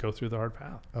go through the hard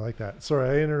path? I like that. Sorry,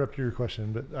 I interrupted your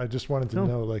question, but I just wanted to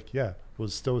know,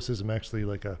 was stoicism actually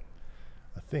a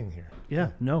thing here? Yeah,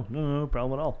 no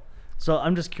problem at all. So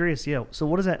I'm just curious. Yeah. So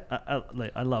what is that?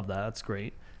 I love that. That's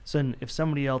great. So if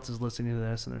somebody else is listening to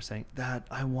this and they're saying that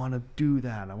I want to do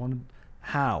that,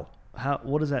 how?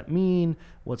 what does that mean?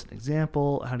 What's an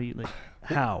example? How do you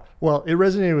how? Well, it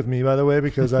resonated with me, by the way,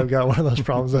 because I've got one of those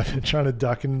problems I've been trying to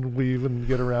duck and weave and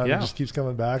get around. Yeah. It just keeps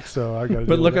coming back. So I got to.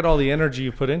 But look at all the energy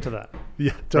you put into that.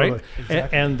 Yeah, totally. Right?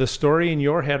 Exactly. And the story in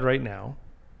your head right now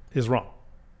is wrong.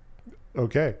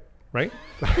 Okay. Right?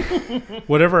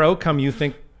 Whatever outcome you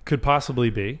think could possibly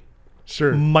be,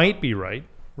 Sure. might be right,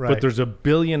 Right. but there's a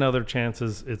billion other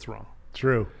chances it's wrong.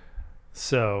 True.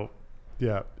 So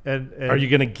Yeah. And are you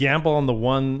going to gamble on the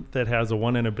one that has a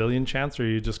 1 in a billion chance, or are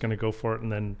you just going to go for it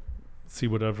and then see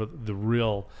whatever the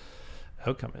real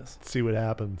outcome is? see what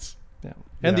happens? Yeah.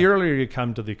 And Yeah. the earlier you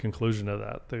come to the conclusion of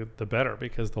that, the better,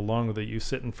 because the longer that you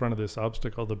sit in front of this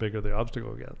obstacle, the bigger the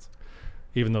obstacle gets.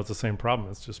 Even though it's the same problem,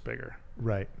 it's just bigger.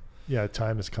 Right. Yeah.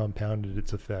 Time has compounded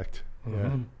its effect.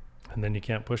 Mhm. And then you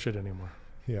can't push it anymore.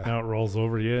 Yeah. Yeah. Now it rolls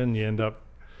over you and you end up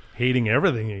hating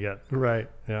everything you get. Right.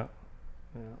 Yeah.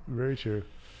 Very true.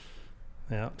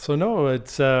 Yeah. So no,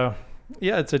 it's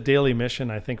it's a daily mission,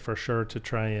 I think, for sure, to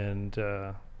try and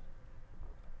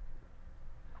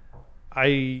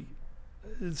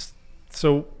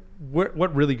so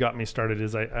what really got me started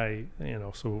is I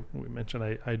so we mentioned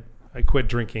I quit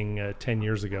drinking 10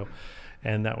 years ago,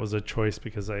 and that was a choice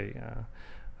because I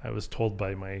was told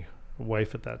by my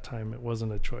wife at that time it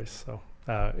wasn't a choice. So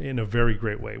in a very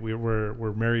great way,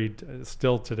 we're married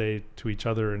still today to each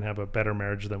other and have a better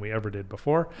marriage than we ever did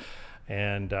before.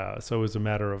 And so it was a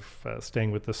matter of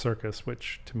staying with the circus,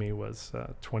 which to me was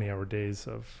 20-hour days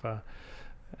of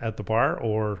at the bar,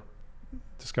 or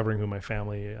discovering who my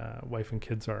family, wife and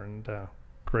kids are, and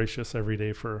gracious every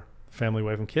day for family,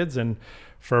 wife and kids, and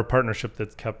for a partnership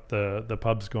that's kept the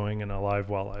pubs going and alive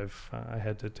while I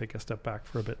had to take a step back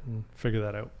for a bit and figure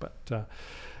that out.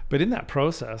 But in that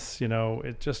process,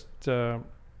 it just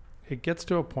it gets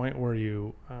to a point where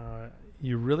you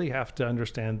really have to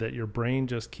understand that your brain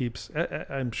just keeps,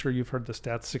 I'm sure you've heard the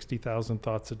stats, 60,000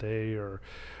 thoughts a day or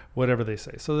whatever they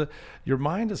say. So your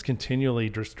mind is continually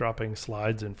just dropping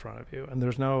slides in front of you,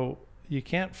 and you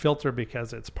can't filter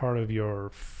because it's part of your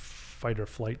fight or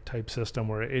flight type system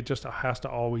where it just has to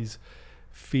always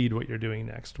feed what you're doing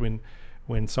next.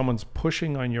 When someone's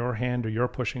pushing on your hand or you're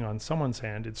pushing on someone's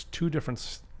hand, it's two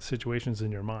different situations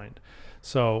in your mind.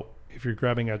 So if you're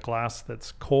grabbing a glass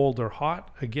that's cold or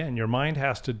hot, again, your mind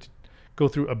has to go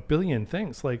through a billion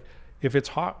things. Like, if it's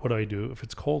hot, what do I do? If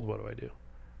it's cold, what do I do?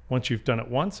 Once you've done it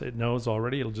once, it knows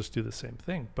already, it'll just do the same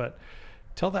thing. But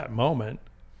till that moment,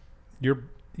 you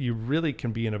really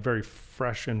can be in a very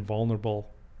fresh and vulnerable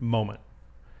moment.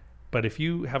 But if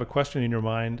you have a question in your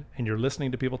mind and you're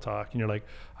listening to people talk and you're like,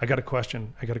 I got a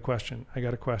question,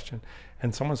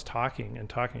 and someone's talking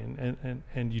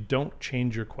and you don't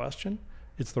change your question,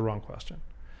 it's the wrong question.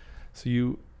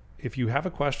 So if you have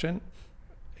a question,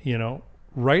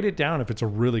 write it down if it's a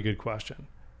really good question,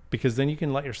 because then you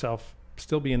can let yourself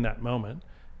still be in that moment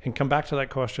and come back to that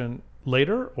question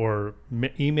later, or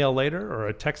email later, or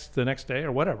a text the next day,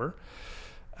 or whatever.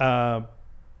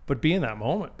 But be in that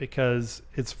moment, because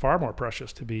it's far more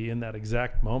precious to be in that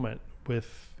exact moment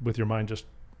with your mind just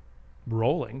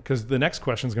rolling, because the next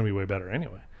question is going to be way better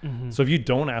anyway. Mm-hmm. So if you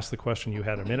don't ask the question you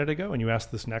had a minute ago and you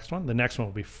ask this next one, the next one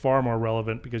will be far more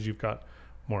relevant because you've got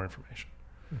more information.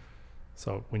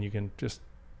 So when you can just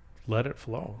let it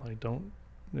flow,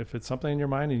 if it's something in your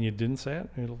mind and you didn't say it,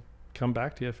 it'll come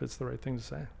back to you if it's the right thing to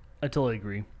say. I totally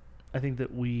agree. I think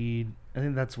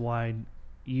that's why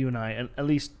you and I, at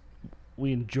least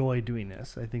we enjoy doing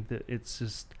this. I think that it's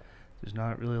just, there's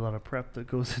not really a lot of prep that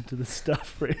goes into this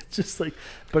stuff, right? It's just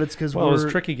but it's because it was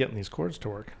tricky getting these chords to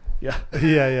work. Yeah.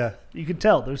 Yeah. You can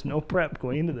tell there's no prep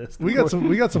going into this. We got some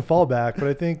fallback, but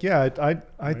I think,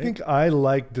 I think I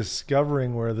like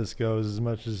discovering where this goes as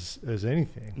much as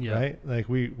anything, right? Like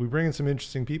we bring in some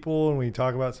interesting people and we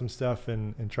talk about some stuff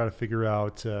and try to figure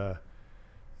out,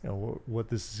 what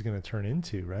this is going to turn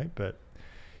into, right? But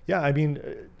yeah, I mean,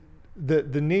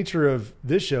 the nature of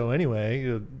this show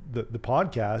anyway, the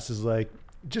podcast is like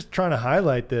just trying to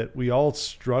highlight that we all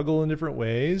struggle in different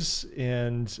ways,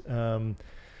 and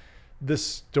the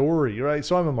story, right?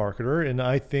 So I'm a marketer and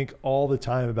I think all the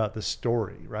time about the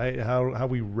story, right? How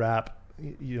we wrap,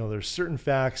 there's certain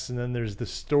facts and then there's the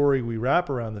story we wrap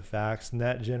around the facts, and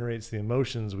that generates the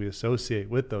emotions we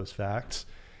associate with those facts.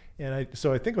 And I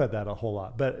think about that a whole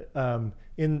lot. But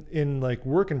in like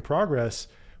work in progress,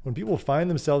 when people find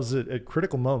themselves at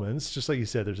critical moments, just like you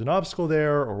said, there's an obstacle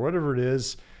there or whatever it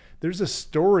is, there's a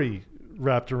story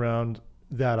wrapped around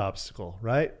that obstacle,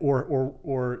 right?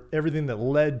 Or everything that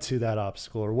led to that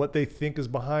obstacle, or what they think is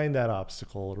behind that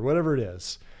obstacle, or whatever it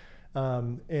is.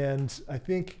 And I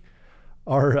think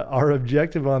our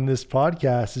objective on this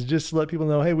podcast is just to let people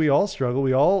know, hey, we all struggle.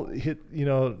 We all hit,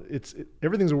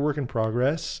 everything's a work in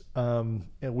progress. And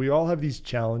we all have these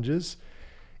challenges.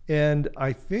 And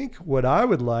I think what I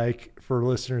would like for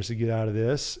listeners to get out of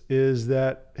this is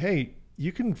that, hey,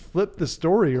 you can flip the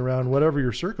story around whatever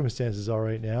your circumstances are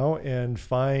right now and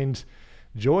find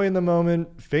joy in the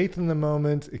moment, faith in the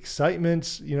moment,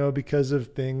 excitement, because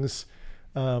of things.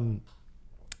 And,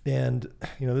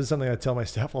 this is something I tell my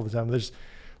staff all the time.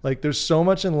 There's so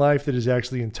much in life that is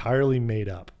actually entirely made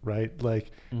up, right?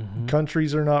 Like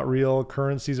countries are not real,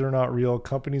 currencies are not real,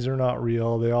 companies are not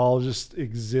real. They all just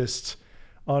exist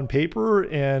on paper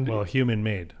and human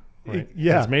made, right?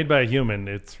 Yeah. It's made by a human.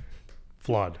 It's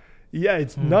flawed. Yeah.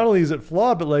 It's not only is it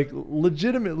flawed, but like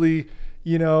legitimately,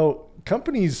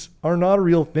 companies are not a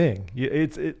real thing.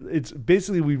 It's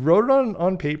basically, we wrote it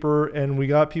on paper and we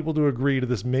got people to agree to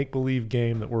this make-believe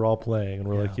game that we're all playing. And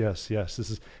we're like, yes, this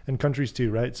is, and countries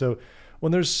too, right? So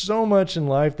when there's so much in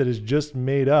life that is just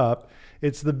made up,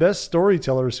 it's the best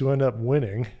storytellers who end up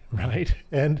winning, right?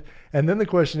 And then the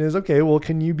question is, okay, well,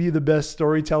 can you be the best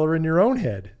storyteller in your own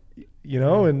head?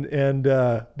 And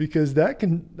because that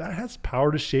has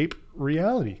power to shape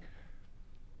reality.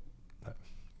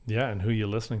 Yeah, and who you're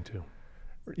listening to.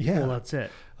 Yeah. Well, that's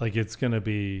it. Like, it's going to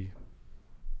be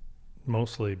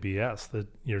mostly BS that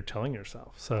you're telling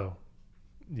yourself. So,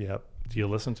 yep. Do you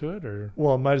listen to it or?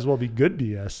 Well, it might as well be good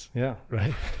BS. Yeah.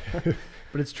 Right.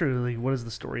 But it's true. Like, what is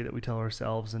the story that we tell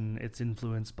ourselves? And it's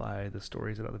influenced by the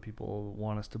stories that other people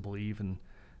want us to believe. And,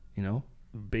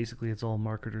 basically it's all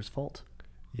marketers' fault.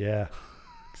 Yeah,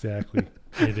 exactly.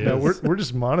 It is. No, we're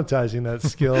just monetizing that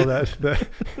skill that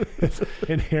it's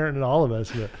inherent in all of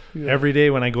us. But, Every day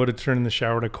when I go to turn the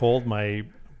shower to cold, my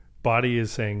body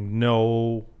is saying,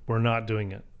 no, we're not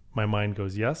doing it. My mind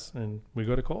goes, yes, and we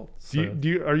go to cold. So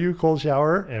are you a cold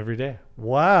shower? every day.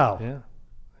 Wow. Yeah.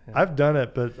 I've done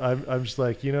it, but I'm just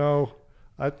like,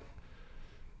 I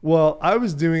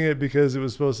was doing it because it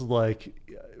was supposed to,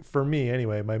 for me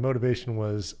anyway, my motivation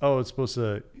was, it's supposed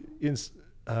to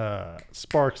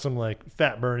spark some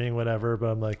fat burning, whatever. But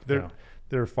I'm like, there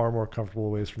are far more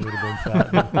comfortable ways for me to burn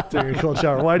fat than taking a cold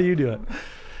shower. Why do you do it?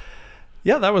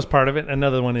 Yeah, that was part of it.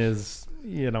 Another one is,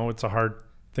 it's a hard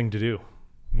thing to do.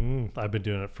 I've been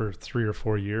doing it for 3 or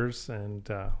 4 years, and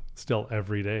still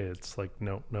every day it's like,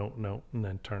 no, and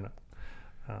then turn it.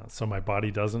 So my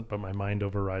body doesn't, but my mind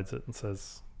overrides it and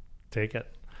says, take it.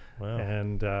 Wow.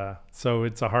 And so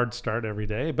it's a hard start every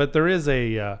day, but there is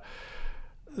a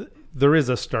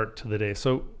start to the day.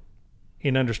 So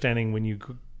in understanding when you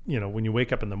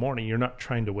wake up in the morning, you're not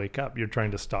trying to wake up, you're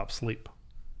trying to stop sleep.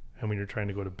 And when you're trying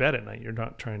to go to bed at night, you're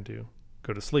not trying to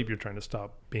go to sleep, you're trying to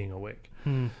stop being awake.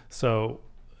 So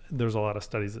there's a lot of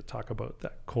studies that talk about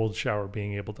that cold shower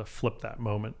being able to flip that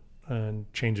moment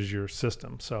and changes your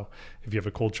system. So if you have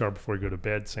a cold shower before you go to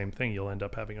bed, same thing, you'll end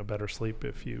up having a better sleep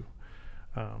if you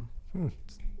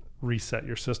reset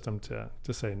your system to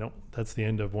say, no, that's the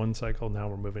end of one cycle, now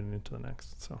we're moving into the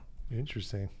next. So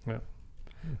Interesting. yeah.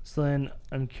 So then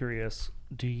I'm curious,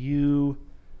 do you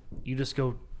just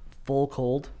go full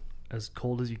cold as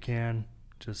you can,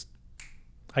 just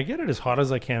I get it as hot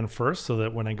as I can first, so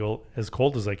that when I go as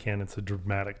cold as I can, it's a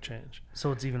dramatic change.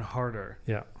 so it's even harder?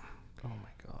 Yeah. Oh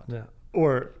my God. Yeah.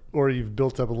 Or you've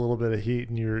built up a little bit of heat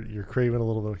and you're craving a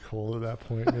little bit of cold at that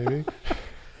point, maybe.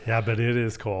 Yeah, but it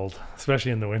is cold,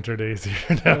 especially in the winter days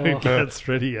here now. It gets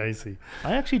pretty icy.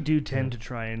 I actually do tend to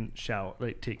try and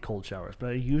take cold showers, but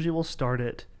I usually will start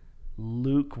it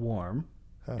lukewarm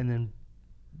and then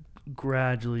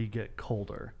gradually get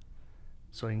colder,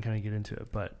 so I can kind of get into it.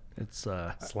 But it's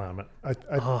Slam it. I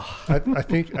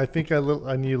think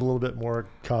I need a little bit more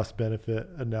cost benefit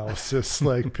analysis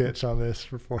pitch on this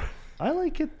before. I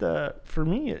like it. For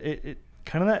me, it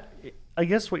kind of that. I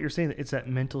guess what you're saying, it's that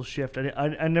mental shift.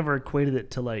 I never equated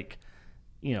it to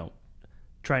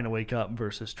trying to wake up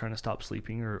versus trying to stop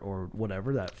sleeping or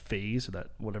whatever, that phase or that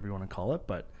whatever you want to call it.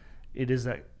 But it is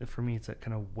that, for me, it's that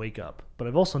kind of wake up. But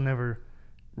I've also never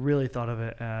really thought of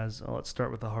it as, let's start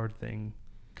with the hard thing,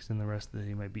 because then the rest of the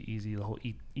day might be easy. The whole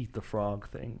eat the frog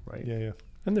thing, right? Yeah.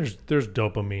 And there's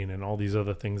dopamine and all these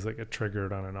other things that get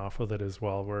triggered on and off with it as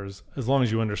well. Whereas as long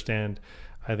as you understand,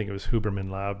 I think it was Huberman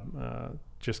Lab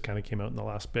just kind of came out in the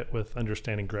last bit with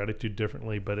understanding gratitude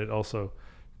differently, but it also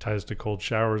ties to cold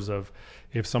showers of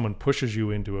if someone pushes you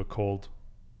into a cold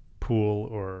pool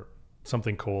or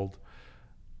something cold,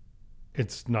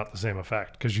 it's not the same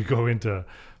effect because you go into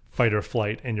fight or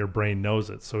flight and your brain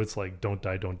knows it. So it's like, don't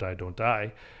die, don't die, don't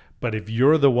die. But if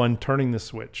you're the one turning the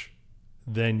switch,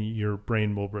 then your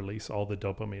brain will release all the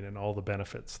dopamine and all the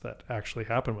benefits that actually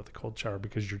happen with the cold shower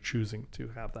because you're choosing to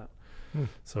have that.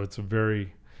 So it's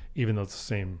even though it's the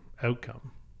same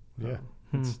outcome, Yeah.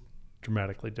 it's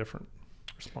dramatically different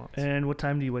response. And what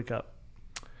time do you wake up?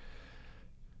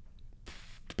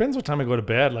 Depends what time I go to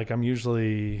bed. Like I'm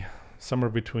usually somewhere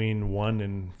between 1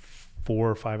 and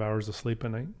 4 or 5 hours of sleep a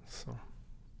night. So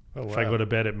if I go to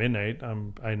bed at midnight,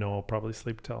 I know I'll probably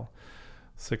sleep till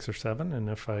 6 or 7. And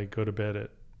if I go to bed at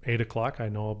 8 o'clock, I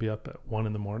know I'll be up at 1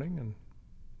 in the morning. And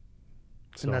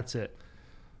that's it.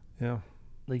 Yeah.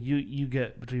 Like you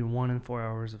get between 1 and 4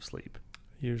 hours of sleep.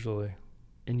 Usually.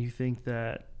 And you think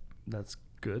that that's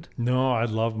good? No, I'd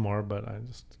love more, but I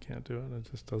just can't do it. It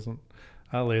just doesn't.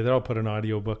 I'll lay there. I'll put an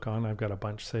audiobook on. I've got a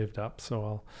bunch saved up, so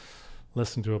I'll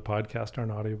listen to a podcast or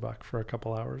an audiobook for a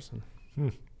couple hours.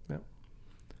 And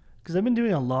Because I've been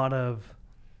doing a lot of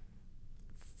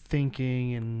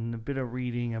thinking and a bit of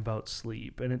reading about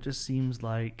sleep, and it just seems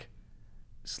like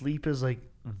sleep is like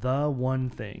the one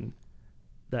thing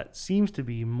that seems to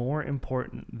be more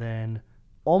important than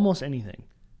almost anything.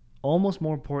 Almost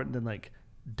more important than like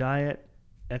diet,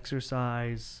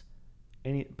 exercise,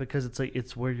 because it's like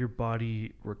it's where your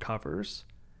body recovers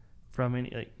from any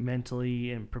like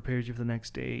mentally and prepares you for the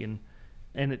next day,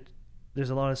 and there's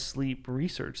a lot of sleep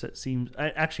research that seems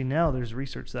actually now there's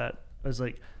research that is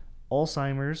like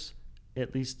Alzheimer's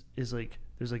at least is like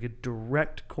there's like a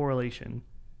direct correlation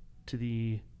to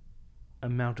the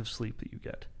amount of sleep that you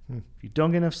get. If you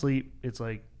don't get enough sleep, it's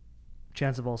like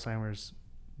chance of Alzheimer's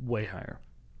way higher.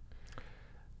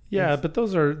 Yeah, but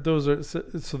those are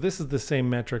so this is the same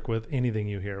metric with anything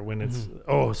you hear when it's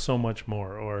so much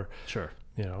more, or Sure.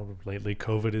 Lately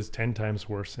COVID is 10 times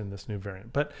worse in this new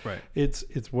variant. But Right. it's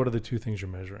what are the two things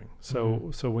you're measuring?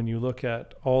 So when you look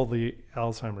at all the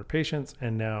Alzheimer patients,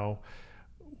 and now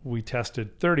we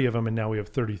tested 30 of them and now we have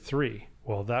 33.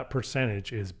 Well, that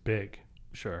percentage is big.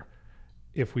 Sure.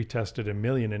 If we tested 1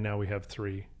 million and now we have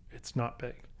 3, it's not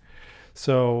big.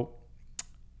 So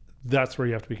that's where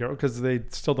you have to be careful, because they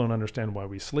still don't understand why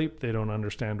we sleep. They don't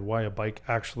understand why a bike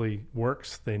actually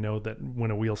works. They know that when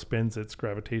a wheel spins, it's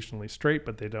gravitationally straight,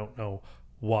 but they don't know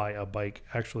why a bike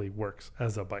actually works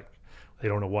as a bike. They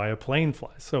don't know why a plane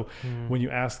flies. So when you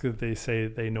ask that, they say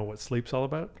they know what sleep's all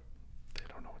about. They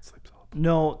don't know what sleep's all about.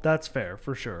 No, that's fair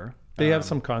for sure. They have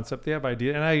some concept, they have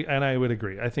idea, and I would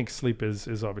agree. I think sleep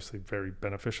is obviously very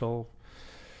beneficial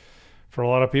for a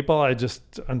lot of people.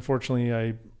 Unfortunately,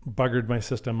 I buggered my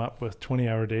system up with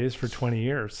 20-hour days for 20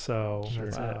 years. So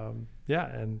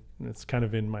and it's kind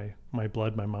of in my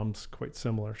blood. My mom's quite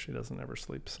similar. She doesn't ever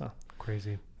sleep. So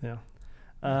Crazy. yeah.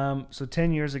 So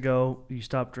 10 years ago, you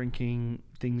stopped drinking,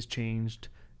 things changed.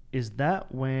 Is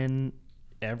that when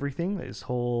everything,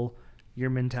 your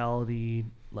mentality,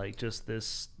 like just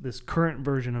this current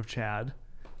version of Chad,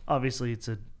 obviously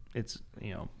it's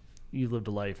you lived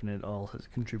a life and it all has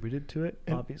contributed to it,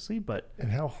 obviously, but. And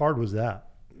how hard was that?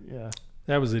 Yeah.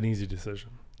 That was an easy decision.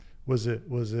 Was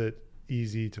it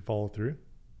easy to follow through?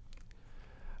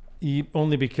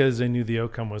 Only because I knew the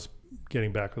outcome was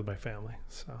getting back with my family.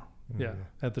 So yeah,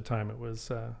 at the time it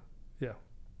was,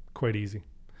 quite easy.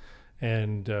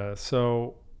 And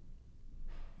so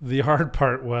the hard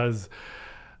part was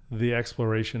the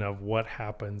exploration of what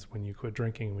happens when you quit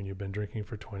drinking, when you've been drinking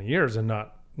for 20 years and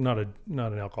not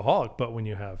an alcoholic, but when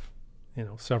you have,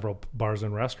 several bars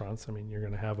and restaurants. I mean, you're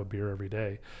going to have a beer every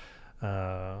day,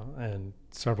 and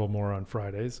several more on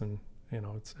Fridays, and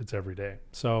it's every day.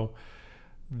 So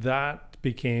that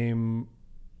became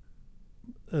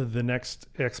the next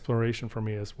exploration for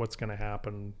me, is what's going to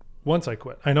happen once I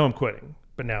quit. I know I'm quitting,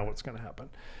 but now what's going to happen?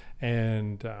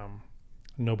 And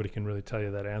nobody can really tell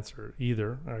you that answer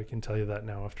either. I can tell you that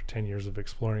now after 10 years of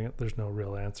exploring it. There's no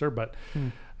real answer, but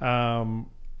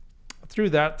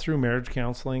through marriage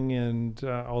counseling and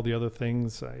all the other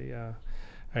things, I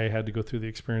had to go through the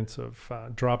experience of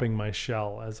dropping my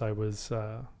shell as I was,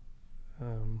 I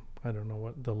don't know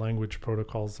what the language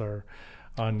protocols are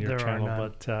on your channel,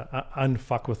 but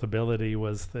unfuckwithability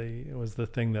was the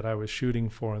thing that I was shooting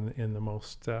for in the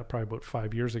most, probably about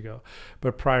 5 years ago.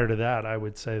 But prior to that, I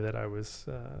would say that I was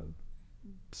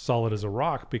solid as a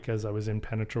rock, because I was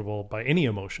impenetrable by any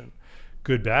emotion,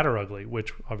 good, bad, or ugly,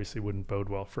 which obviously wouldn't bode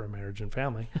well for a marriage and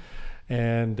family.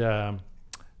 And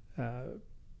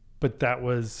but that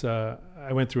was,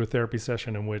 I went through a therapy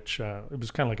session in which it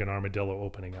was kind of like an armadillo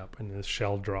opening up, and this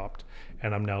shell dropped,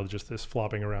 and I'm now just this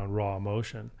flopping around raw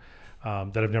emotion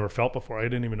that I've never felt before. I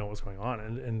didn't even know what was going on.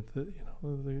 And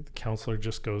the counselor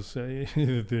just goes,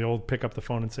 the old pick up the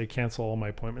phone and say, cancel all my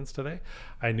appointments today.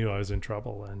 I knew I was in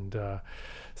trouble. And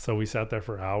so we sat there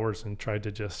for hours and tried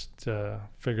to just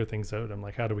figure things out. I'm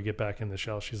like, how do we get back in the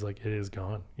shell? She's like, it is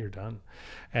gone. You're done.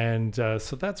 And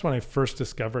so that's when I first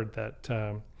discovered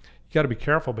that got to be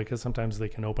careful because sometimes they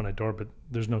can open a door, but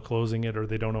there's no closing it, or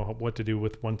they don't know what to do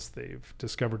with once they've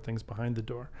discovered things behind the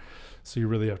door. So you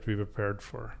really have to be prepared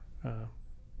for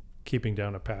keeping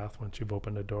down a path once you've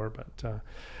opened a door. But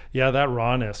that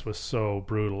rawness was so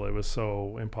brutal. It was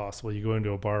so impossible. You go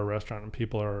into a bar or restaurant and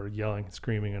people are yelling and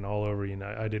screaming and all over you. And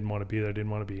I didn't want to be there. I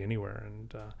didn't want to be anywhere.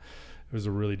 And it was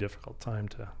a really difficult time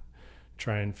to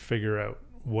try and figure out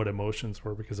what emotions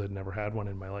were, because I'd never had one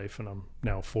in my life, and I'm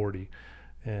now 40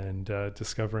 and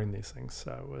discovering these things.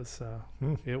 So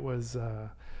it was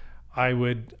I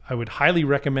would highly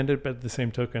recommend it, but at the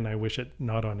same token, I wish it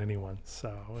not on anyone.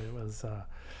 So it was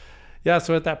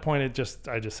so at that point I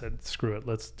just said, screw it,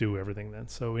 let's do everything then.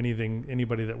 So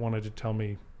anybody that wanted to tell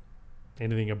me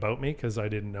anything about me, because I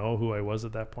didn't know who I was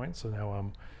at that point. So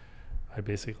now I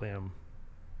basically am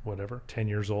 10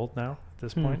 years old now at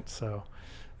this point. So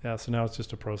so now it's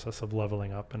just a process of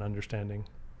leveling up and understanding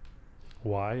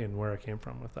why and where I came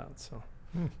from with that. So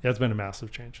it's been a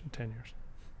massive change in 10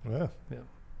 years.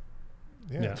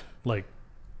 Yeah. Like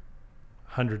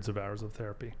hundreds of hours of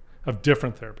therapy, of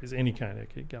different therapies, any kind of,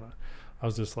 I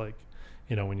was just like,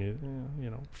 when you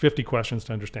 50 questions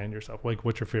to understand yourself. Like,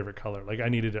 what's your favorite color? Like I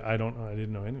didn't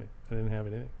know anything. I didn't have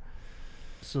anything.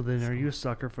 So then are you a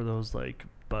sucker for those like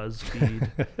BuzzFeed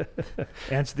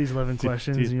answer these 11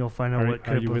 questions and you'll find out what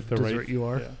type of dessert you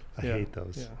are? I hate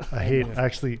those.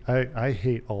 Yeah. I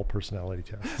hate all personality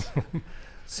tests.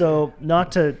 So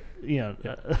not to,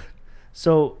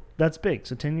 so that's big.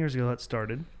 So 10 years ago that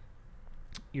started.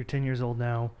 You're 10 years old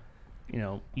now.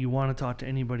 You want to talk to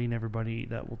anybody and everybody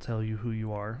that will tell you who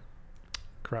you are.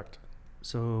 Correct.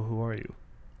 So who are you?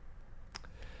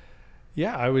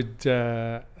 Yeah, I would.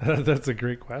 That's a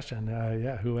great question.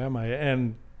 Who am I?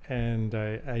 And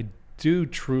I do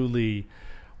truly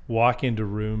walk into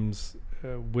rooms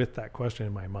with that question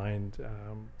in my mind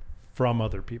from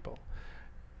other people.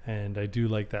 And I do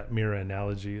like that mirror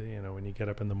analogy. When you get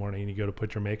up in the morning and you go to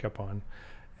put your makeup on,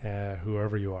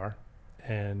 whoever you are,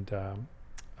 and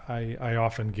I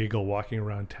often giggle walking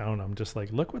around town. I'm just like,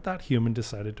 look what that human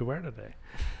decided to wear today,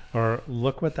 or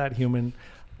look what that human.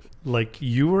 Like,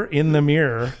 you were in the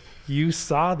mirror, you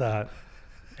saw that,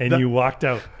 and you walked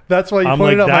out. That's why you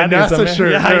pointed out my NASA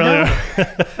shirt earlier.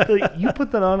 Like, you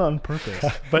put that on purpose.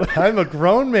 But I'm a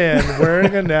grown man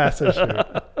wearing a NASA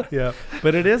shirt. Yeah.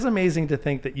 But it is amazing to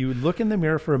think that you look in the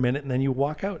mirror for a minute and then you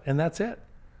walk out, and that's it.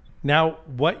 Now,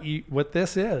 what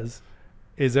this is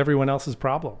everyone else's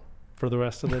problem for the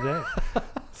rest of the day.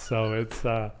 So it's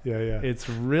it's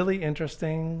really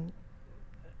interesting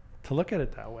to look at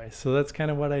it that way. So that's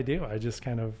kind of what I do. I just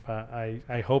kind of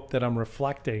I hope that I'm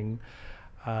reflecting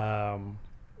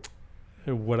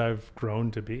what I've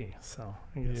grown to be. So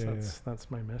I guess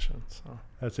that's my mission. So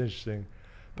that's interesting.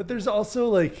 But there's also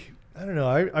like, I don't know,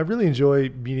 I really enjoy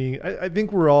meeting. I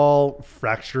think we're all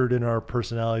fractured in our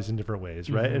personalities in different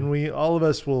ways, right? Mm-hmm. And all of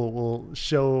us will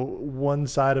show one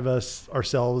side of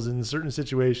ourselves in certain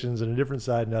situations and a different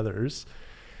side in others.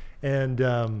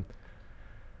 And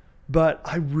but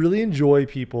I really enjoy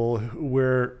people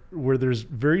where there's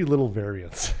very little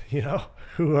variance,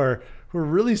 who are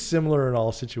really similar in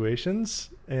all situations.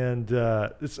 And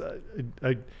there's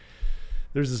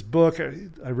this book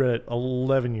I read it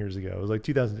 11 years ago. It was like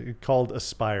 2000, called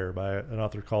Aspire by an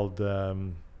author called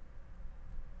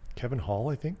Kevin Hall,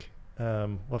 I think.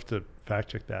 We'll have to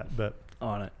fact check that, but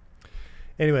on it.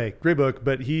 Anyway, great book.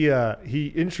 But he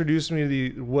introduced me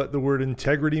to what the word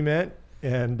integrity meant.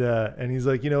 And he's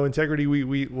like, integrity,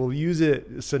 we will use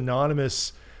it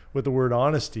synonymous with the word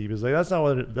honesty, because like that's not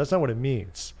what it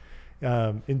means.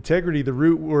 Integrity, the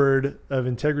root word of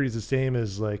integrity is the same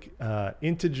as like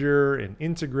integer and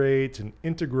integrate and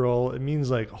integral. It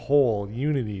means like whole,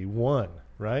 unity, one,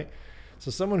 right? So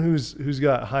someone who's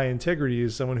got high integrity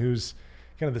is someone who's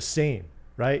kind of the same,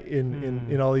 right?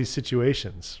 In all these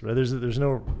situations, right? There's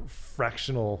no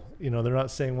fractional, they're not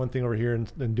saying one thing over here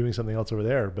and doing something else over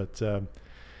there,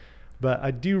 but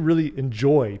I do really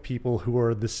enjoy people who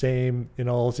are the same in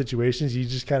all situations. You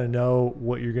just kind of know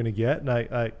what you're going to get. And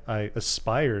I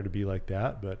aspire to be like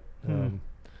that, but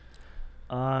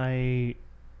a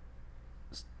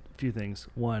few things.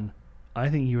 One, I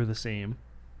think you are the same,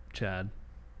 Chad,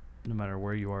 no matter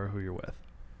where you are or who you're with.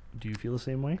 Do you feel the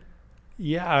same way?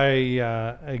 Yeah, I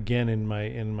again in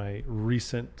my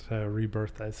recent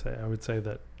rebirth, I would say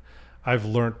that I've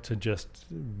learned to just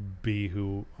be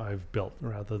who I've built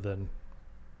rather than.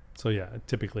 So yeah,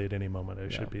 typically at any moment I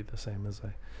should be the same as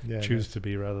I choose to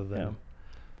be rather than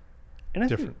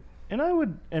different.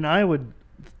 I would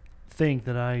think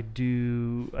that I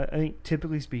do. I think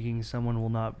typically speaking, someone will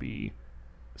not be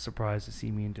surprised to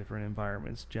see me in different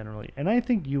environments generally. And I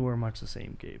think you are much the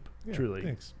same, Gabe. Yeah, Truly.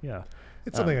 thanks. Yeah.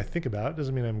 It's something I think about.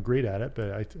 Doesn't mean I'm great at it,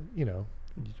 but I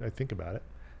think about it.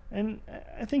 And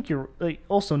I think you're like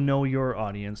also know your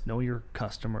audience, know your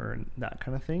customer, and that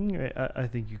kind of thing. I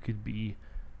think you could be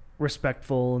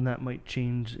respectful, and that might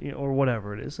change, or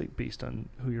whatever it is, like based on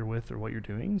who you're with or what you're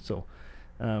doing. So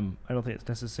I don't think it's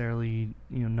necessarily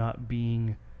not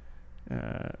being,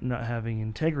 not having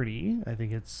integrity. I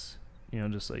think it's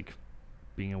just like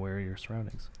being aware of your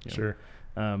surroundings. Sure.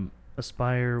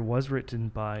 Aspire was written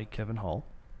by Kevin Hall.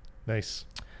 Nice.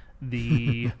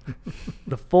 The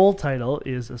full title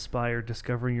is Aspire: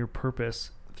 Discovering Your Purpose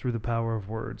Through the Power of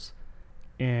Words.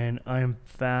 And I am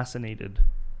fascinated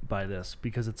by this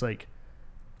because it's like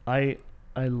I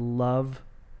love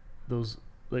those,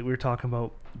 like we were talking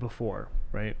about before,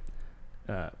 right?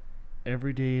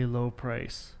 Everyday low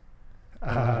price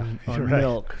on right.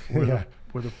 milk Yeah.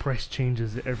 where the price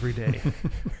changes every day.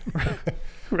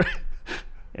 Right.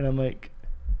 And I'm like,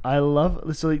 I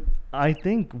love, so like, I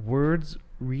think words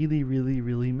really, really,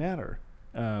 really matter.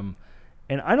 And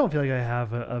I don't feel like I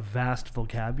have a vast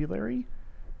vocabulary,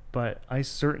 but I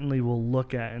certainly will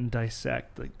look at and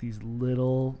dissect like these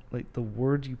little, like the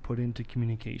words you put into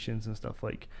communications and stuff.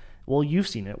 Like, well, you've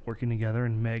seen it working together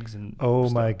in Megs and Oh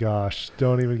stuff. my gosh.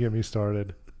 Don't even get me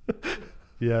started.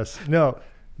 Yes. No.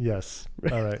 Yes.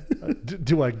 All right.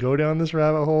 Do I go down this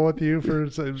rabbit hole with you Sure.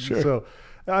 So,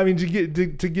 I mean, to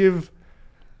give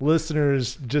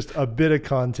listeners just a bit of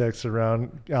context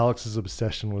around Alex's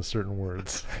obsession with certain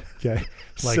words. Okay.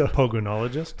 Like So-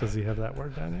 pogonologist, does he have that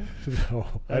word down here? No,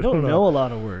 I don't know a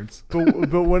lot of words.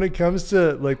 but when it comes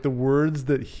to like the words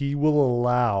that he will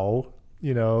allow,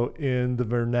 in the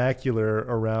vernacular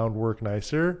around Work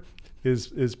Nicer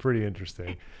is pretty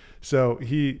interesting. So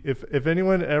if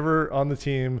anyone ever on the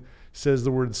team says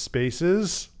the word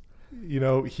spaces,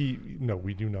 no,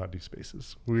 we do not do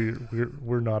spaces.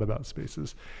 We're not about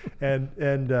spaces. And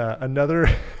another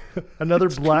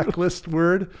blacklist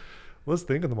word. Let's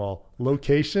think of them all.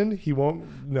 Location. He won't.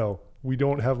 No, we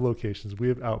don't have locations. We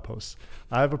have outposts.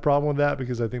 I have a problem with that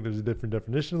because I think there's a different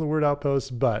definition of the word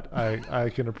outpost. But I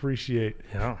can appreciate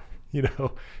Yeah.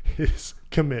 his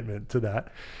commitment to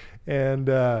that. And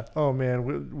oh man,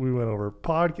 we went over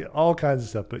podcast, all kinds of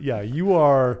stuff. But yeah, you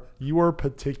are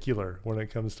particular when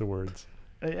it comes to words.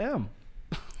 I am.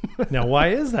 Now, why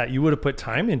is that? You would have put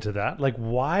time into that. Like,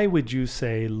 why would you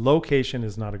say location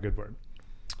is not a good word?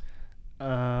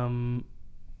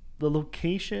 The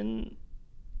location,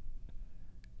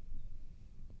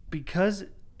 because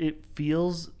it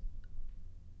feels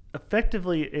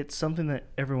effectively, it's something that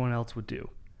everyone else would do.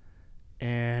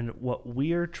 And what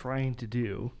we are trying to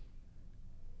do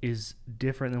is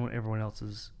different than what everyone else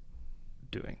is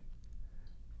doing.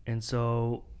 And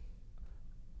so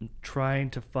I'm trying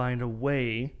to find a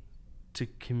way to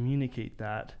communicate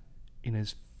that in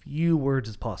as few words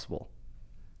as possible.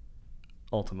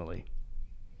 Ultimately,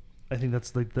 I think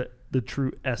that's like the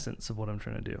true essence of what I'm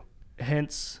trying to do.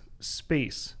 Hence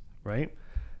space, right?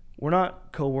 We're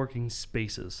not co-working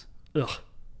spaces. Ugh.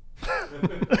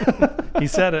 He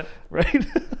said it. Right?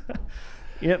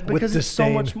 Yeah, because it's so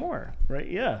disdain. much more, right?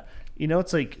 Yeah.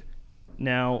 It's like,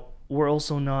 now we're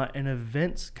also not an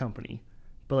events company,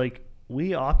 but like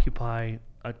we occupy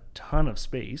a ton of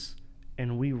space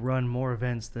and we run more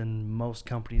events than most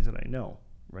companies that I know,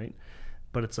 right?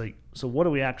 But it's like, so what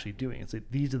are we actually doing? It's like,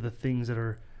 these are the things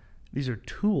these are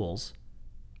tools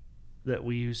that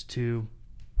we use to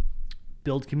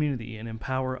build community and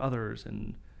empower others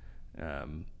and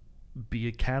be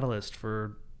a catalyst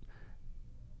for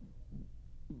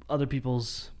other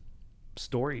people's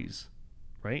stories,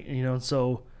 right? And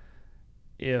so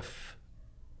if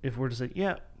we're to say,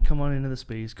 yeah, come on into the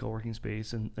space, co-working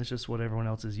space, and that's just what everyone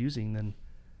else is using, then,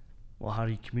 well, how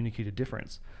do you communicate a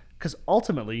difference? Because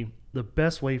ultimately, the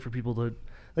best way for people to,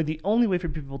 like the only way for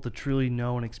people to truly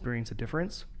know and experience a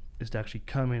difference is to actually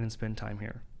come in and spend time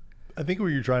here. I think what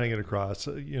you're trying to get across,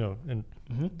 and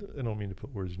I don't mean to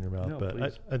put words in your mouth, No, but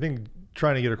please. I think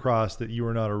trying to get across that you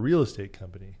are not a real estate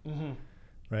company,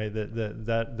 right?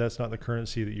 That's not the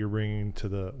currency that you're bringing to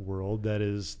the world. That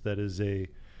is a,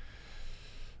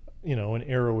 an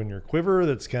arrow in your quiver.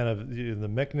 That's kind of the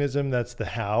mechanism. That's the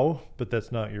how, but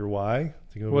that's not your why.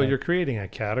 Well, you're creating a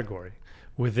category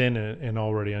within an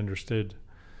already understood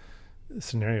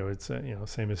scenario. It's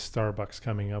same as Starbucks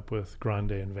coming up with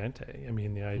Grande and Venti. I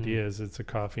mean, the idea is it's a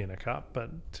coffee in a cup,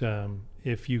 but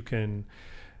if you can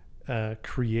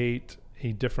create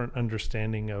a different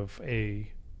understanding of a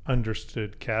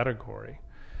understood category,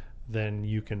 then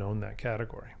you can own that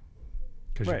category.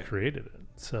 because Right. you created it.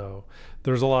 So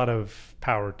there's a lot of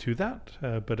power to that.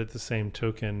 But at the same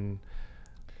token,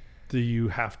 do you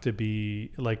have to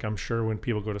be like, I'm sure when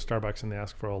people go to Starbucks and they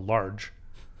ask for a large,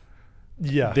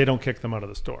 Yeah, they don't kick them out of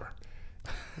the store.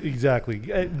 exactly.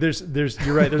 There's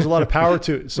you're right. There's a lot of power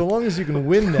to it. So long as you can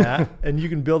win that and you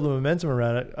can build the momentum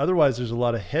around it. Otherwise, there's a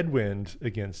lot of headwind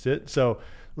against it. So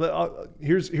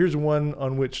here's one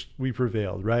on which we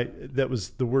prevailed. Right, that was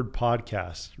the word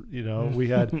podcast. You know, we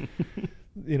had,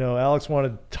 you know, Alex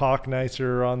wanted talk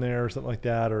nicer on there or something like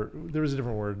that, or there was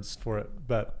different words for it.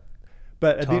 But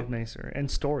at Talk nicer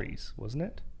and stories, wasn't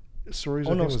it? stories.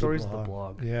 Oh I no, think was stories is the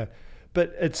blog. Yeah,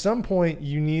 but at some point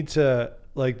you need to,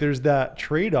 like, there's that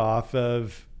trade-off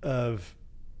of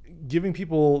giving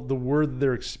people the word that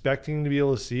they're expecting to be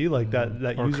able to see, like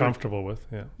that Or user, comfortable with.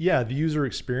 Yeah. yeah, the user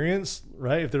experience,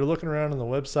 right? If they're looking around on the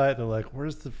website, they're like,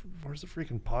 where's the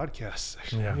freaking podcast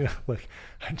section? Yeah. You know, like,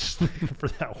 I'm just looking for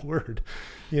that word,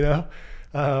 you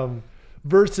know,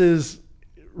 versus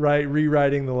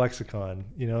rewriting the lexicon.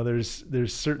 You know,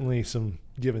 there's certainly some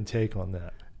give and take on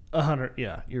that. 100.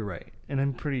 Yeah, you're right. And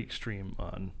I'm pretty extreme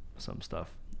on some stuff.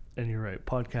 And you're right.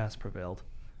 Podcast prevailed.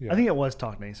 Yeah. I think it was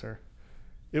Talk Nicer.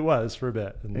 It was for a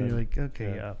bit. And then, you're like, okay,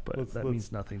 yeah. yeah, but Let's- that let's-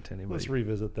 means nothing to anybody. let's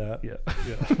revisit that.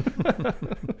 Yeah.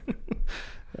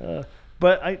 Yeah.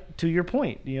 But to your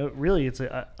point, you know, really,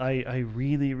 I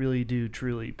really, really do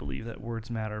truly believe that words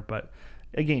matter. But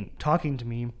again, talking to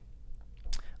me,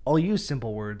 I'll use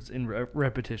simple words in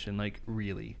repetition, like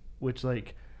really, which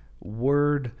like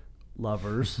word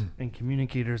lovers and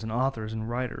communicators and authors and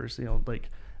writers, you know, like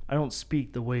I don't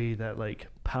speak the way that like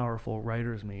powerful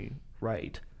writers may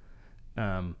write.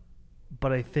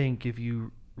 But I think if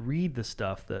you read the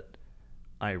stuff that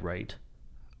I write,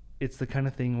 it's the kind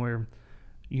of thing where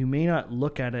you may not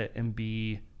look at it and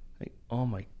be like, oh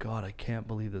my God, I can't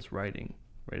believe this writing,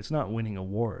 right? It's not winning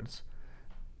awards,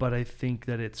 but I think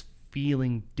that it's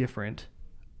feeling different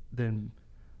than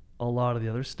a lot of the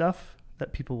other stuff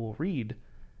that people will read,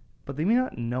 but they may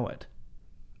not know it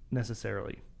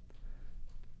necessarily.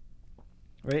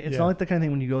 Right? It's Yeah. not like the kind of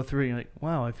thing when you go through it, you're like,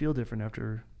 wow, I feel different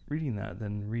after reading that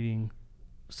than reading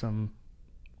some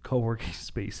co-working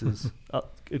spaces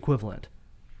equivalent,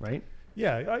 right?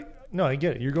 Yeah, I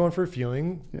get it. You're going for a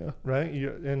feeling, Yeah. right?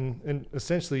 And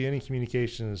essentially any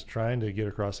communication is trying to get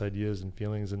across ideas and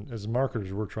feelings. And as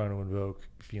marketers, we're trying to invoke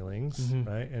feelings, Mhm.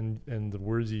 right? And the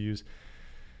words you use.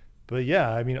 But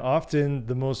yeah, I mean, often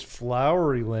the most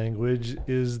flowery language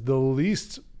is the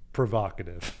least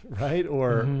provocative, right?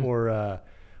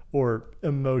 Or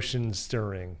emotion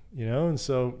stirring, you know? And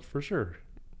so for sure.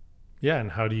 Yeah.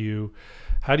 And how do you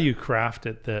craft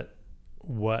it that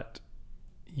what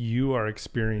you are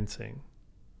experiencing,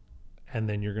 and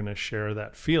then you're going to share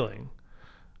that feeling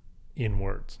in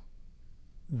words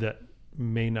that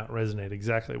may not resonate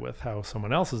exactly with how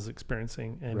someone else is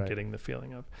experiencing and Right. getting the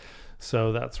feeling of.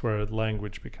 So that's where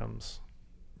language becomes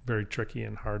very tricky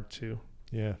and hard to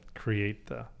Yeah. create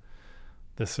the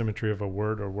symmetry of a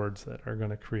word or words that are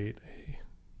going to create a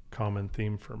common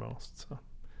theme for most. So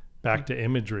back to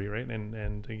imagery, right?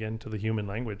 And again, to the human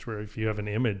language, where if you have an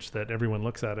image that everyone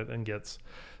looks at it and gets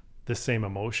the same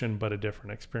emotion, but a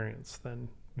different experience, then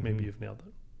maybe Mhm. you've nailed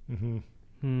it.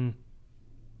 Mm-hmm.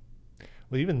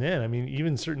 Well, even then, I mean,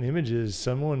 even certain images,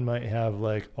 someone might have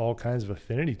like all kinds of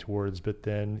affinity towards, but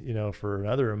then, you know, for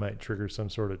another, it might trigger some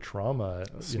sort of trauma.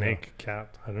 you know. Snake,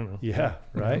 cat, I don't know. Yeah.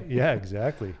 Right. Yeah,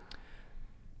 exactly.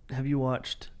 Have you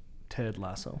watched Ted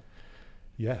Lasso?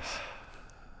 Yes.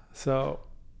 So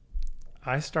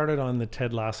I started on the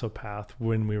Ted Lasso path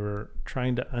when we were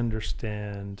trying to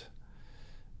understand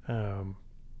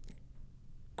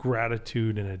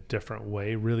gratitude in a different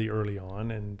way really early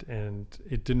on, and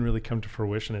it didn't really come to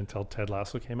fruition until Ted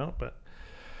Lasso came out, but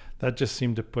that just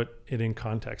seemed to put it in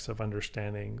context of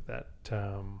understanding that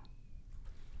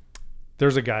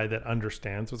there's a guy that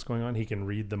understands what's going on. He can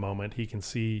read the moment, he can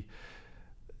see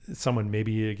someone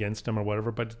maybe against him or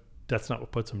whatever, but that's not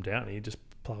what puts him down. He just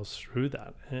plows through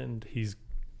that, and he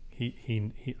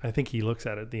I think he looks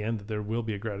at it at the end that there will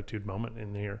be a gratitude moment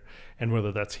in here, and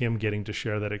whether that's him getting to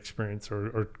share that experience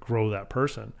or grow that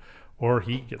person, or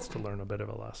he gets to learn a bit of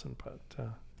a lesson.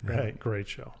 But Right. great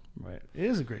show. Right. It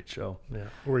is a great show. Yeah.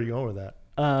 Where are you going with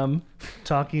that?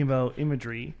 Talking about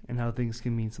imagery and how things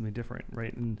can mean something different,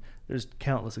 right? And there's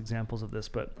countless examples of this,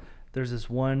 but there's this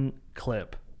one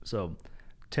clip. So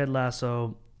Ted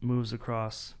Lasso moves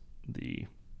across the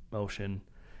ocean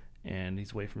and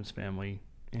he's away from his family,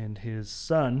 and his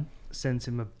son sends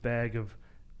him a bag of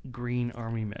green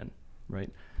army men, right?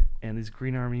 And these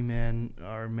green army men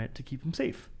are meant to keep him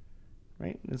safe,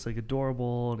 right? It's like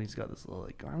adorable, and he's got this little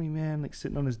like army man like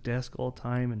sitting on his desk all the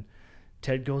time, and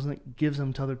Ted goes and gives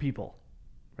them to other people,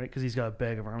 right? Because he's got a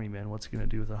bag of army men. What's he going to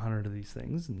do with 100 of these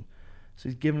things? And so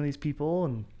he's giving to these people,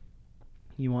 and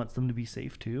he wants them to be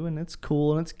safe too. And it's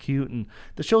cool and it's cute. And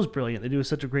the show's brilliant. They do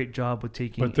such a great job with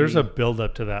taking. But there's a build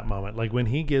up to that moment. Like when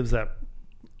he gives that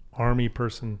army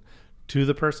person to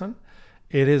the person,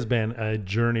 it has been a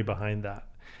journey behind that.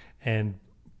 And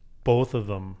both of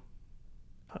them,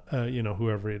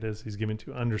 whoever it is he's giving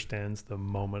to, understands the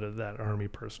moment of that army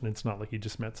person. It's not like he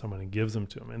just met someone and gives them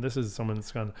to him. And this is someone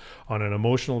that's gone on an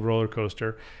emotional roller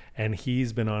coaster, and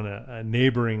he's been on a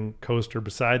neighboring coaster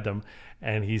beside them,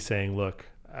 and he's saying, look,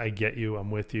 I get you,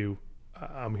 I'm with you,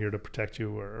 I'm here to protect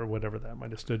you, or whatever that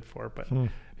might have stood for. But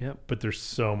but there's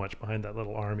so much behind that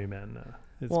little army man.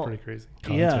 It's pretty crazy.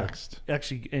 Context. Yeah,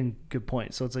 actually, and good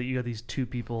point. So it's like you got these two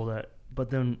people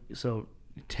so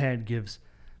Ted gives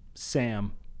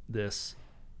Sam this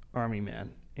army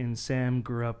man, and Sam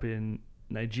grew up in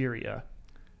Nigeria,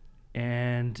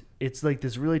 and it's like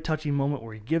this really touching moment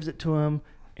where he gives it to him,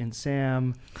 and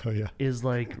Sam is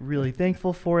like really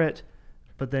thankful for it,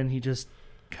 but then he just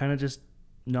kind of just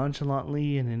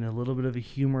nonchalantly and in a little bit of a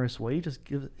humorous way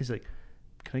he's like,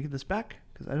 can I get this back,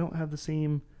 because I don't have the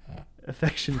same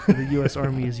affection for the U.S.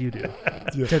 Army as you do.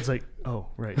 Ted's like, oh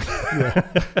right.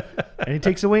 And he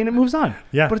takes away and it moves on.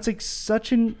 But it's like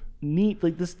such a neat,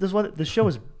 like this one, the show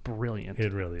is brilliant.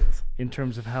 It really is, in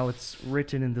terms of how it's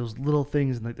written and those little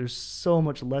things, and like there's so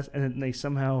much less, and then they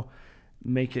somehow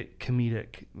make it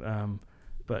comedic.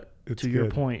 But it's to good. your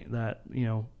point, that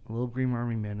a little green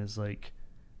army man is like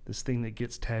this thing that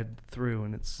gets Ted through,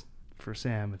 and it's for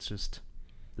Sam, it's just,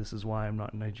 this is why I'm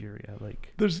not in Nigeria.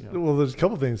 Like there's a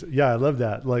couple things. Yeah, I love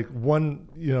that. Like one,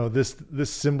 this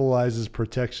symbolizes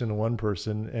protection to one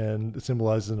person and it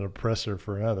symbolizes an oppressor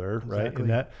for another, right? Exactly.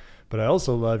 And that, but I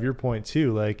also love your point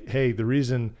too. Like, hey, the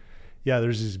reason,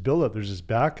 there's this buildup, there's this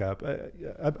backup.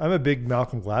 I'm a big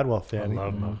Malcolm Gladwell fan. I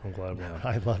love Malcolm Gladwell.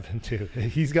 I love him too.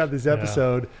 He's got this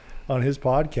episode on his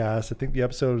podcast. I think the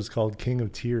episode is called King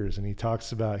of Tears, and he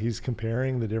talks about, he's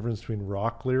comparing the difference between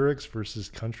rock lyrics versus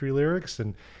country lyrics,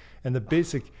 and the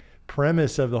basic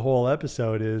premise of the whole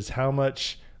episode is how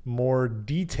much more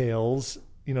details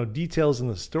in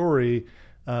the story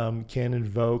can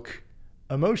invoke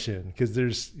emotion, because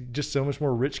there's just so much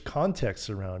more rich context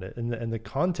around it, and the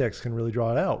context can really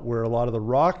draw it out, where a lot of the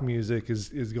rock music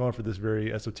is going for this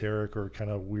very esoteric or kind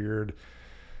of weird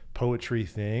poetry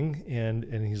thing, and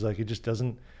he's like, it just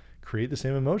doesn't create the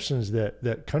same emotions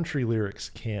that country lyrics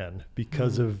can,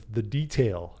 because of the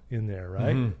detail in there,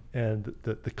 right? And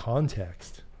the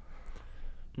context.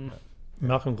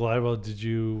 Malcolm Gladwell, did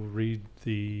you read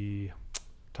the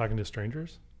Talking to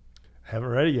Strangers? Haven't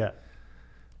read it yet.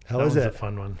 How that is was it? a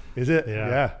fun one. Is it?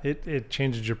 Yeah. It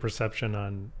changes your perception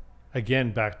on,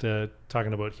 again, back to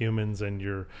talking about humans, and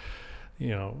your,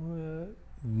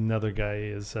 another guy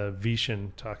is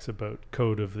Vishen, talks about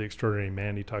Code of the Extraordinary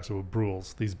Man. He talks about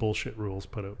rules, these bullshit rules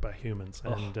put out by humans.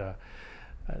 And I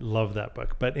love that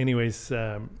book. But anyways,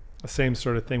 same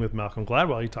sort of thing with Malcolm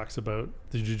Gladwell. He talks about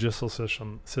the judicial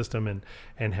system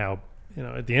and how,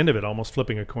 at the end of it, almost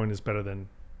flipping a coin is better than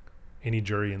any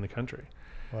jury in the country.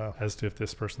 Wow. As to if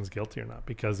this person's guilty or not,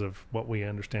 because of what we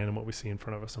understand and what we see in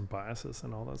front of us and biases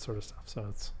and all that sort of stuff. So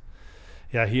it's,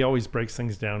 he always breaks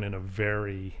things down in a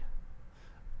very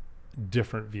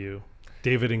different view.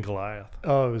 David and Goliath.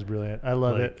 Oh, it was brilliant. I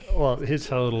love it. Well, it's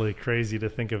totally crazy to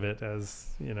think of it as,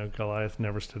 Goliath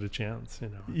never stood a chance.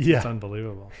 Yeah. It's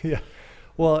unbelievable. Yeah.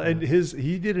 Well, and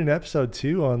he did an episode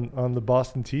too on the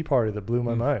Boston Tea Party that blew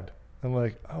my mind. I'm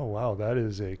like, oh wow, that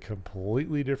is a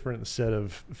completely different set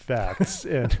of facts,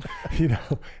 and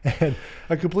and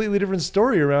a completely different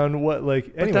story around what, like.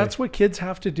 Anyway. But that's what kids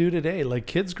have to do today. Like,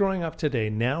 kids growing up today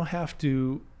now have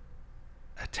to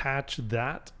attach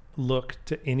that look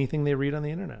to anything they read on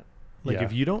the internet. Like,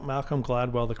 if you don't Malcolm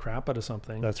Gladwell the crap out of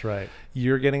something, that's right,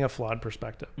 you're getting a flawed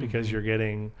perspective, because you're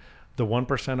getting the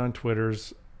 1% on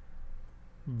Twitter's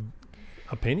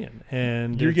opinion,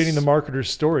 and you're getting the marketer's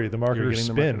story, the marketer's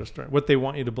spin, what they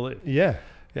want you to believe. Yeah.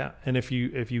 And if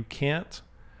you can't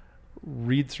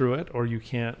read through it, or you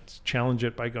can't challenge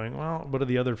it by going, well, what are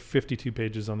the other 52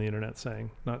 pages on the internet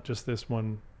saying, not just this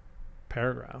one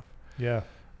paragraph,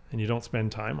 and you don't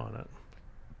spend time on it.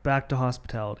 Back to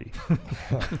hospitality.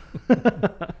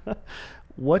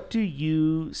 What do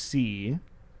you see?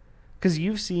 Because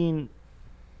you've seen,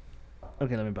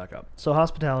 okay, let me back up. So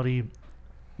hospitality,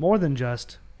 more than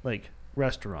just like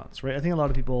restaurants, right? I think a lot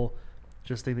of people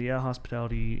just think that,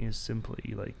 hospitality is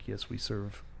simply like, yes, we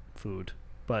serve food,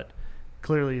 but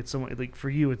clearly it's somewhat like,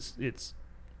 for you, it's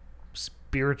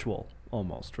spiritual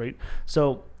almost, right?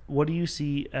 So what do you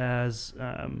see as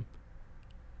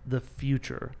the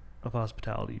future of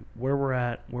hospitality, where we're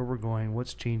at, where we're going,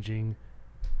 what's changing,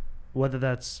 whether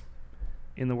that's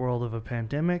in the world of a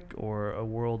pandemic or a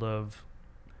world of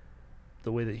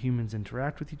the way that humans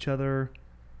interact with each other,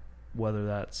 whether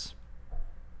that's,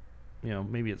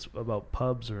 maybe it's about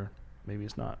pubs or maybe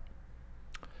it's not.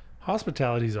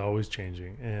 Hospitality is always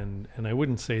changing, and I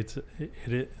wouldn't say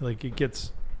it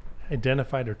gets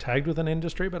identified or tagged with an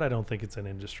industry, but I don't think it's an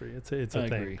industry. It's a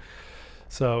thing. Agree.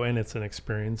 So, and it's an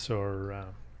experience, or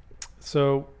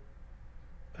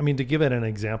I mean, to give it an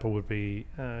example would be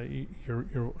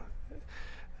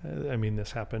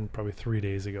this happened probably 3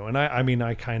 days ago, and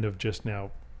I kind of just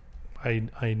now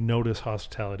I notice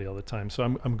hospitality all the time. So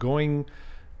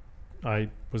I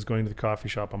was going to the coffee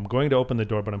shop. I'm going to open the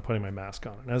door, but I'm putting my mask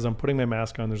on. And as I'm putting my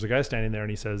mask on, there's a guy standing there, and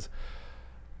he says,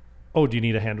 "Oh, do you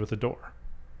need a hand with the door?"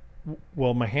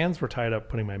 Well, my hands were tied up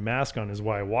putting my mask on is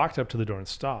why I walked up to the door and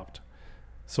stopped.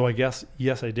 So I guess,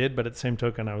 yes, I did. But at the same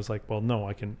token, I was like, well, no,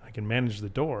 I can manage the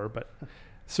door.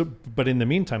 But in the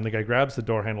meantime, the guy grabs the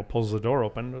door handle, pulls the door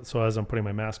open. So as I'm putting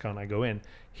my mask on, I go in.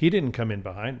 He didn't come in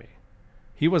behind me.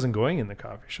 He wasn't going in the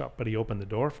coffee shop, but he opened the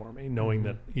door for me, knowing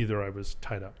that either I was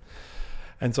tied up.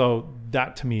 And so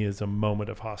that to me is a moment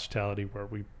of hospitality where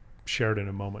we shared in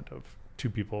a moment of two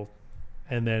people.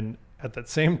 And then at that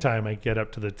same time, I get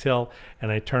up to the till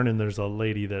and I turn, and there's a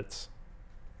lady that's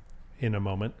in a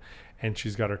moment, and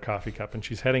she's got her coffee cup and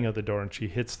she's heading out the door, and she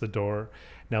hits the door.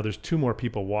 Now there's two more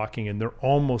people walking, and they're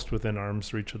almost within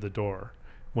arm's reach of the door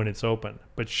when it's open.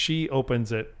 But she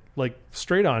opens it like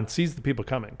straight on, sees the people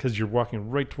coming because you're walking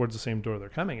right towards the same door they're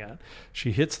coming at.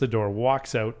 She hits the door,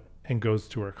 walks out, and goes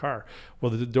to her car.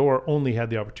 Well, the door only had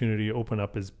the opportunity to open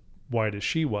up as wide as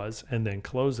she was and then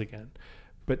close again.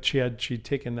 But she'd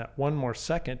taken that one more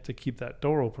second to keep that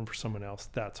door open for someone else.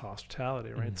 That's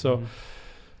hospitality, right? So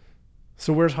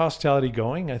where's hospitality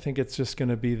going? I think it's just going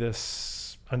to be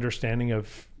this understanding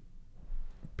of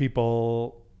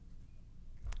people.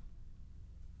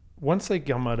 Once they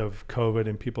come out of COVID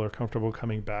and people are comfortable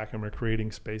coming back and we're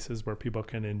creating spaces where people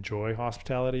can enjoy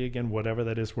hospitality again, whatever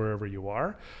that is, wherever you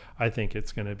are, I think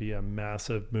it's going to be a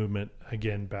massive movement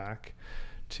again back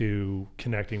to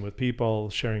connecting with people,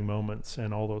 sharing moments,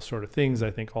 and all those sort of things.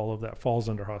 I think all of that falls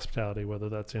under hospitality, whether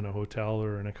that's in a hotel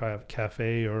or in a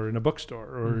cafe or in a bookstore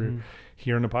or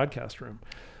here in a podcast room.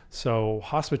 So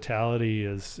hospitality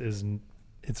is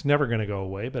it's never going to go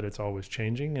away, but it's always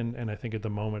changing. And I think at the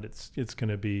moment it's going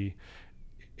to be,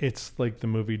 it's like the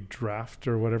movie Draft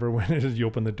or whatever, when you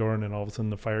open the door and then all of a sudden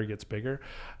the fire gets bigger.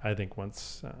 I think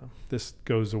once this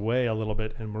goes away a little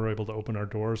bit and we're able to open our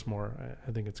doors more,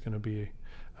 I think it's going to be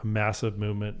a massive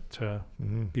movement to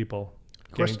people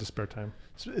getting to spare time.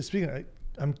 Speaking,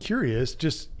 I'm curious,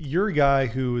 just you're a guy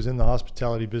who was in the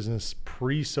hospitality business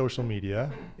pre-social media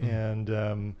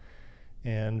and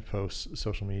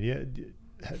post-social media.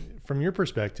 From your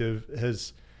perspective,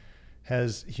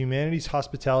 has humanity's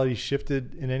hospitality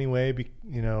shifted in any way,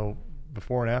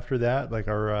 before and after that? Like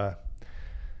I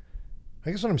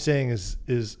guess what I'm saying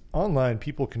is online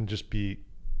people can just be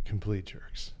complete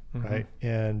jerks, right?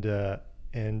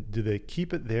 And do they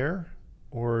keep it there,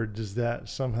 or does that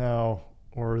somehow,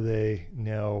 or are they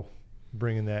now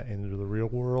bringing that into the real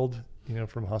world,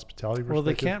 from hospitality perspective? Well,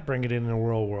 they can't bring it in the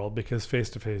real world because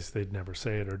face-to-face they'd never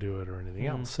say it or do it or anything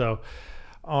else. So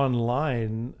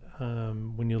online,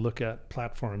 when you look at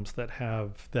platforms that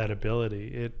have that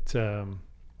ability,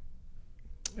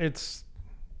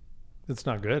 it's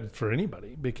not good for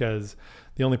anybody, because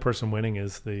the only person winning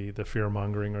is the fear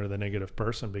mongering or the negative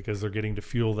person, because they're getting to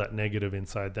fuel that negative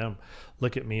inside them.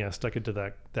 Look at me, I stuck it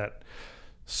to that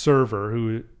server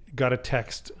who got a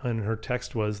text, and her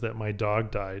text was that my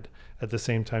dog died at the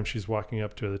same time she's walking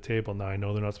up to the table. Now I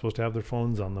know they're not supposed to have their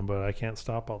phones on them, but I can't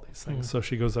stop all these things. So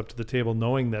she goes up to the table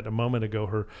knowing that a moment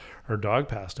ago her dog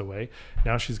passed away.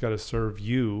 Now she's got to serve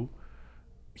you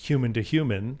human to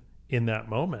human in that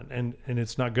moment, and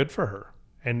it's not good for her,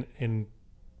 and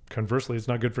conversely it's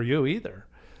not good for you either.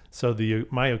 So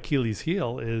my Achilles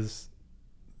heel is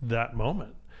that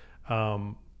moment,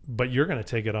 but you're going to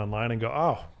take it online and go,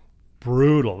 oh,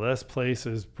 brutal, this place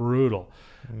is brutal,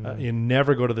 you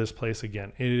never go to this place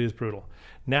again, it is brutal.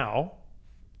 Now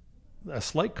a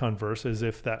slight converse is,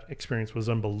 if that experience was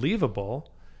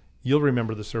unbelievable, you'll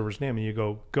remember the server's name and you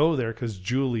go there because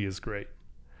Julie is great.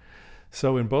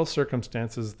 So in both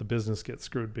circumstances, the business gets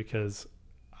screwed, because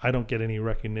I don't get any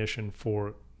recognition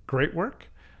for great work,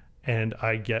 and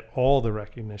I get all the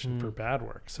recognition for bad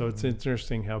work. So it's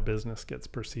interesting how business gets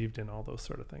perceived in all those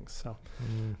sort of things. So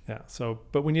yeah. So,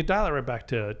 but when you dial it right back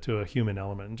to a human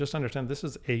element, and just understand this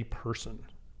is a person.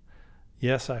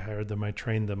 Yes, I hired them, I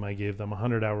trained them, I gave them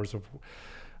 100 hours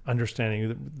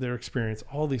understanding their experience,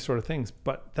 all these sort of things.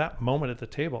 But that moment at the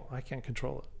table, I can't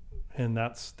control it. And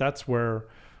that's where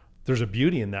there's a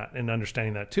beauty in that and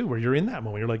understanding that too, where you're in that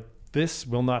moment. You're like, this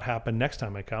will not happen next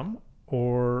time I come,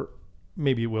 or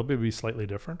maybe it will be slightly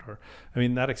different. Or, I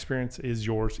mean, that experience is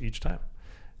yours each time.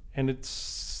 And it's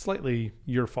slightly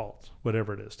your fault,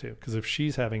 whatever it is too. Because if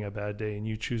she's having a bad day and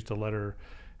you choose to let her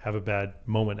have a bad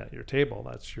moment at your table,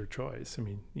 that's your choice. I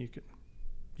mean, you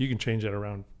can change that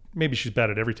around. Maybe she's bad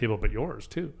at every table but yours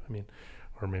too. I mean,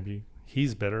 or maybe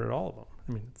he's better at all of them.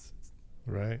 I mean, it's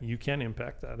right. You can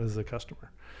impact that as a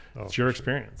customer. Oh, it's your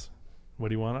experience. What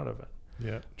do you want out of it?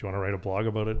 Yeah. Do you want to write a blog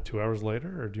about it 2 hours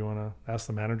later, or do you want to ask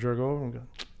the manager to go over and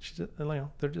go,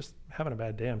 they're just having a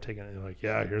bad day. I'm taking it. They're like,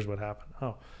 yeah, here's what happened.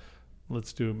 Oh,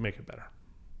 let's make it better.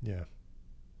 Yeah.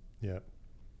 Yeah.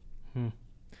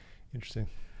 Interesting.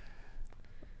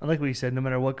 I like what you said. No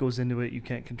matter what goes into it, you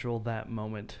can't control that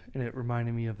moment. And it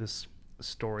reminded me of this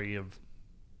story of,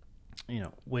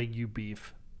 Wagyu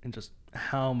beef and just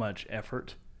how much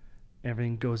effort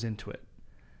everything goes into it,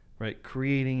 right?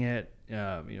 Creating it,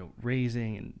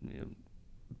 raising and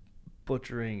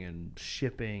butchering and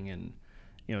shipping, and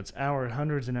it's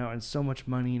hundreds of hours and so much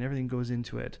money and everything goes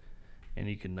into it. And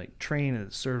you can train, and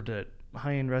it's served at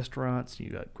high-end restaurants. You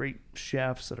got great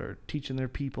chefs that are teaching their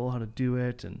people how to do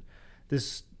it, and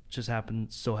this just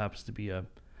happens to be a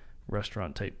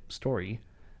restaurant type story.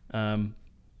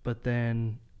 But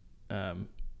then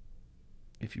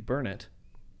if you burn it,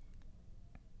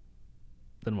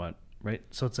 then what, right?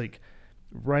 So it's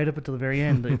right up until the very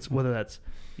end, it's whether that's,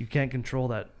 you can't control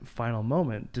that final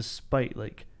moment despite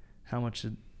how much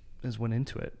it has went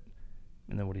into it.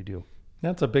 And then what do you do?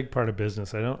 That's a big part of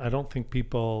business. I don't think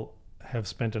people have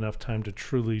spent enough time to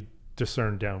truly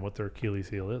discern down what their Achilles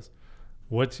heel is.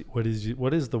 What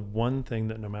is the one thing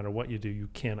that no matter what you do, you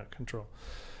cannot control?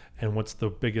 And what's the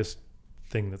biggest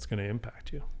thing that's going to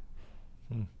impact you?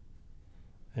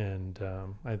 And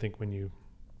I think when you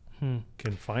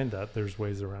can find that, there's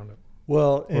ways around it.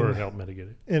 Well, or help mitigate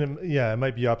it. And it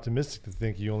might be optimistic to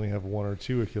think you only have one or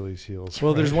two Achilles heels.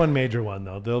 Well, right? there's one major one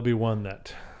though. There'll be one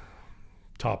that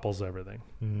topples everything.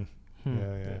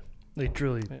 Yeah.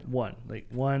 Truly one.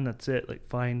 One, that's it.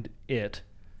 Find it.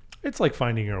 It's like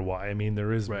finding your why. I mean,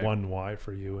 there is Right. one why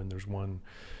for you, and there's one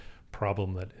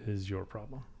problem that is your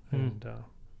problem. And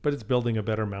but it's building a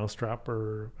better mousetrap,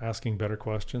 or asking better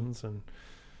questions, and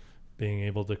being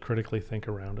able to critically think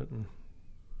around it. And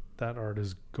that art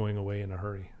is going away in a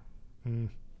hurry. I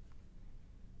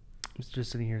was just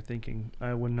sitting here thinking,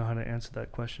 I wouldn't know how to answer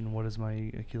that question. What is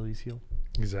my Achilles heel?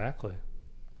 Exactly.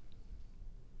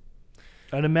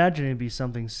 I'd imagine it'd be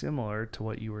something similar to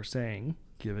what you were saying,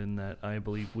 given that I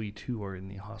believe we too are in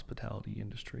the hospitality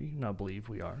industry. Not believe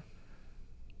we are,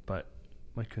 but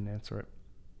I couldn't answer it.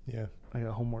 Yeah. I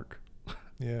got homework.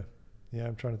 Yeah. Yeah.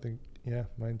 I'm trying to think. Yeah.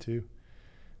 Mine too.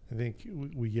 I think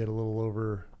we get a little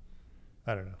over,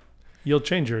 I don't know. You'll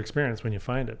change your experience when you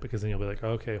find it, because then you'll be like,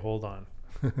 okay, hold on.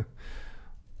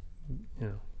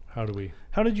 How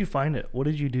did you find it? What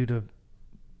did you do to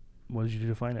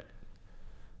find it?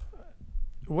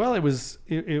 Well, it was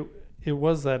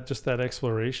that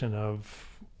exploration of,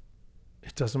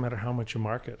 it doesn't matter how much you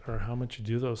market or how much you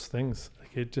do those things.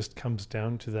 It just comes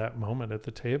down to that moment at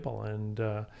the table. And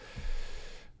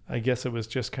I guess it was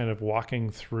just kind of walking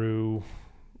through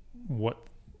what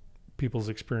people's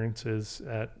experience is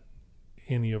at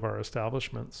any of our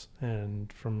establishments,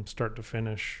 and from start to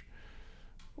finish,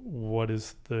 what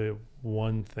is the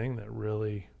one thing that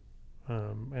really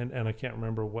and I can't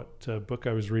remember what book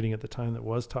I was reading at the time that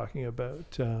was talking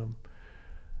about,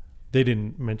 they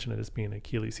didn't mention it as being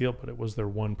Achilles heel, but it was their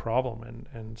one problem.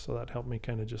 And so that helped me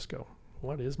kind of just go,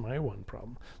 what is my one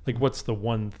problem? What's the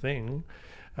one thing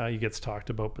gets talked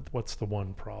about, but what's the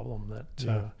one problem that,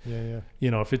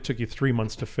 if it took you 3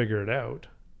 months to figure it out,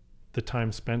 the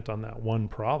time spent on that one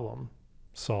problem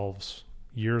solves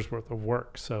years worth of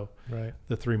work. So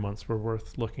the 3 months were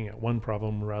worth looking at one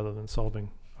problem rather than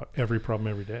solving every problem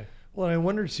every day. Well, I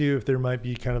wonder too if there might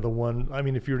be kind of the one, I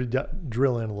mean, if you were to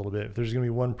drill in a little bit, if there's going to be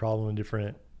one problem in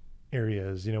different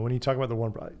areas, when you talk about the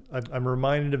one, I'm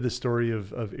reminded of the story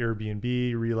of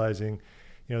Airbnb realizing,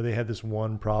 they had this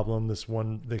one problem,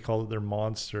 they called it their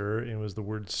monster, and it was the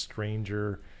word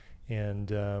stranger. And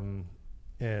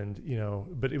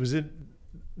but it was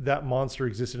that monster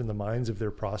existed in the minds of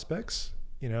their prospects,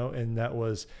 and that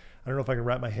was, I don't know if I can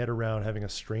wrap my head around having a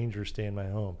stranger stay in my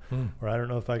home, or I don't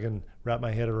know if I can wrap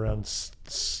my head around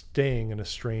staying in a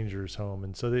stranger's home.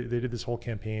 And so they did this whole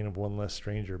campaign of one less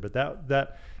stranger, but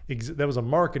that that was a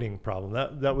marketing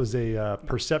problem. That was a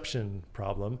perception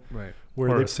problem. Right. Where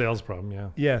Or they, a sales problem, yeah.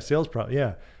 yeah, sales problem.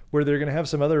 Yeah. Where they're going to have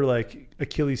some other like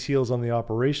Achilles heels on the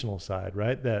operational side,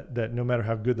 right? That no matter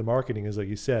how good the marketing is, like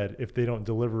you said, if they don't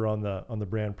deliver on the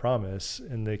brand promise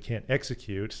and they can't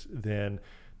execute, then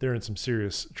they're in some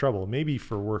serious trouble. Maybe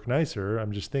for Work Nicer,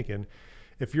 I'm just thinking,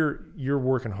 if you're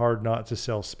working hard not to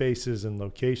sell spaces and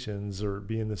locations or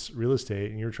be in this real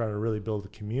estate and you're trying to really build a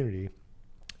community,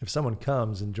 if someone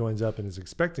comes and joins up and is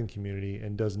expecting community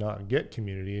and does not get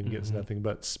community and gets nothing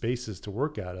but spaces to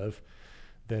work out of,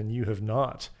 then you have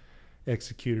not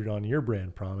executed on your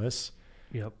brand promise.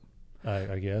 Yep.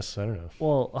 I guess. I don't know.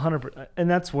 Well, 100%. And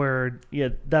that's where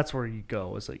you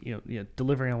go. It's like,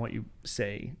 delivering on what you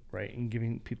say, right? And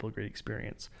giving people a great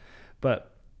experience.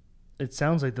 But it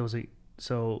sounds like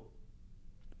so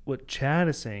what Chad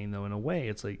is saying, though, in a way,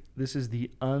 it's like, this is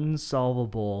the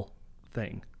unsolvable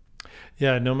thing.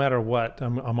 Yeah, no matter what,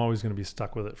 I'm always going to be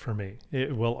stuck with it for me.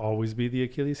 It will always be the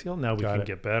Achilles heel. Now we can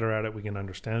get better at it. We can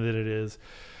understand that it is.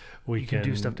 We can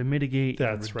do stuff to mitigate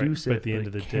that's and reduce right. it, But at the end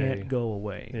of the can't day, go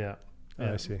away. Yeah.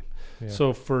 I see. Yeah.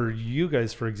 So for you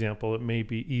guys, for example, it may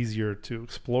be easier to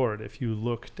explore it if you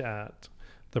looked at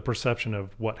the perception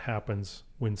of what happens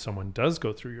when someone does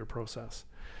go through your process.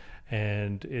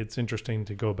 And it's interesting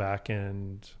to go back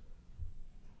and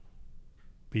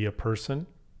be a person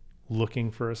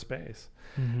looking for a space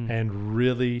and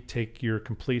really take your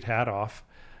complete hat off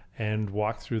and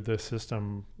walk through the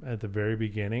system at the very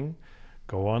beginning,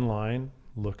 go online,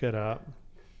 look it up,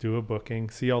 do a booking,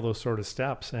 see all those sort of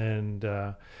steps, and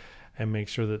make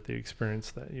sure that the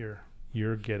experience that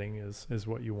you're getting is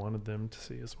what you wanted them to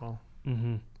see as well.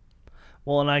 Mm-hmm.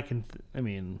 Well, and I can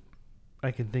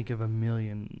think of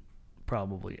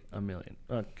probably a million.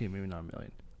 Okay, maybe not a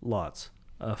million. Lots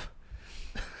of.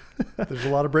 There's a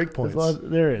lot of breakpoints.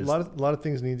 There is a lot of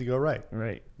things need to go right.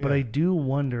 Right. Yeah. But I do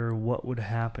wonder what would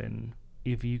happen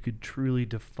if you could truly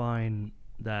define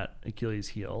that Achilles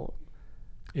heel.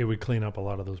 It would clean up a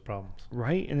lot of those problems.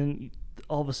 Right. And then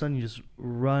all of a sudden you just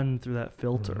run through that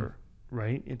filter,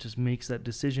 right? It just makes that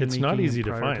decision. It's not easy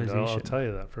to find. I'll tell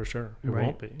you that for sure. It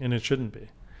won't be. And it shouldn't be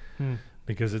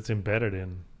because it's embedded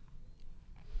in,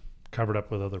 covered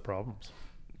up with other problems.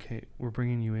 Okay. We're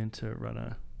bringing you in to run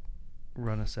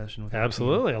a session with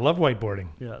Absolutely. I love whiteboarding.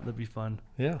 Yeah, that'd be fun.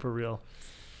 Yeah. For real.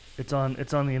 It's on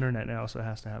the internet now, so it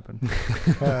has to happen.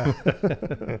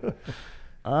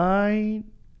 I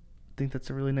think that's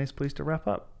a really nice place to wrap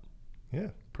up. Yeah.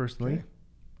 Personally. Okay.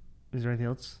 Is there anything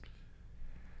else?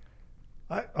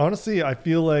 I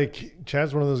feel like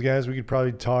Chad's one of those guys we could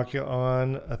probably talk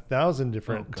on 1,000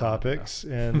 different topics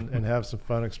and have some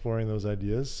fun exploring those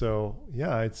ideas. So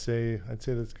yeah, I'd say that's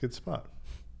a good spot.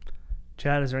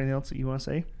 Chad, is there anything else that you want to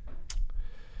say?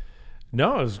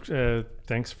 No, it was,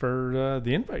 thanks for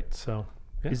the invite. So,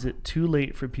 yeah. Is it too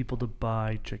late for people to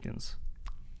buy chickens?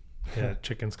 Yeah,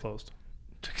 chicken's closed.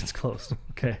 Chicken's closed.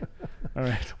 Okay. All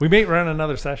right. We may run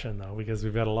another session though, because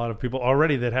we've got a lot of people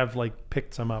already that have like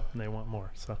picked some up and they want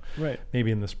more. So right.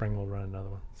 Maybe in the spring we'll run another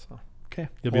one. So okay.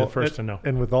 You'll be the first to know.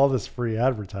 And with all this free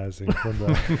advertising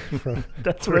from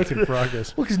that's Work in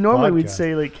Progress. Well, because normally we'd podcast.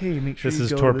 say like, hey, make sure this you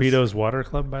is go Torpedoes Water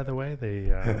Club, by the way.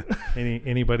 They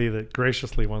anybody that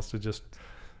graciously wants to just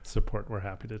support, we're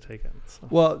happy to take it. So.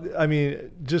 Well, I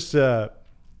mean, just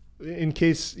in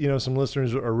case some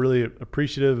listeners are really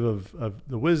appreciative of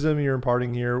the wisdom you're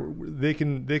imparting here, they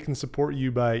can support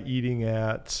you by eating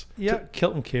at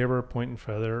Kilton Caber, Point and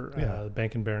Feather, Yeah.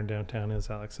 Bank and Barron downtown,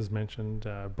 as Alex has mentioned,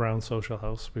 Brown Social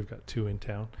House. We've got 2 in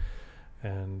town,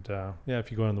 and if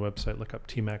you go on the website, look up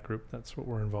TMAC Group. That's what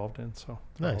we're involved in. So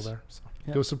they're Nice. all there. So.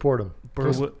 Yeah. Go support them.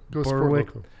 Go support Berwick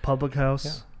local. Public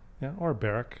House. Yeah, or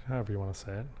Barrack, however you want to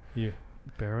say it. You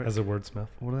Barrack. as a wordsmith.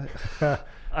 What are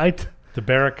they? The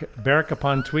Barrack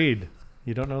upon Tweed.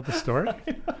 You don't know the story?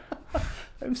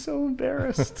 I'm so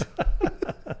embarrassed.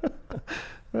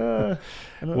 Well,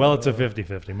 it's a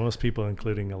 50-50. Most people,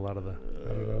 including a lot of the...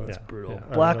 That's brutal.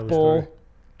 Yeah. Black I don't know the Bull, story.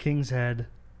 King's Head,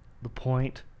 The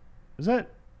Point. Was it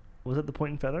The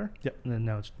Point and Feather? Yep. And then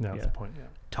now it's It's the point, yeah.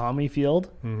 Tommy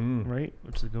Field, Mm-hmm. right?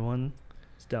 Which is a good one.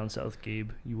 It's down south,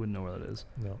 Gabe. You wouldn't know where that is.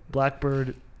 No. Blackbird,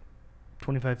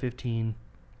 2515.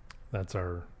 That's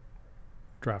our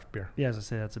draft beer. Yeah, as I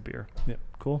say, that's a beer. Yep.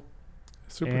 Cool.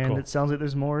 Super and cool. it sounds like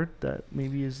there's more that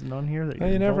maybe isn't on here. That Well,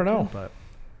 you're you never involved know. in,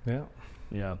 but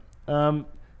Yeah. yeah.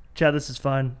 Chad, this is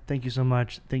fun. Thank you so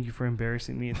much. Thank you for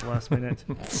embarrassing me at the last minute.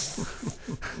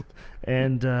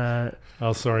 And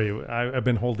Oh, sorry. I've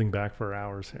been holding back for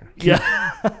hours here.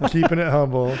 yeah, Keeping it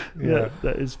humble. yeah,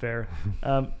 that is fair.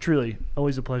 Truly,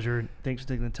 always a pleasure. Thanks for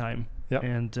taking the time. Yep.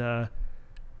 And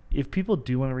if people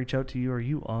do want to reach out to you, are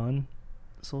you on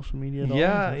social media at all?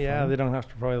 Yeah, Is that yeah. fine? They don't have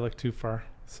to probably look too far.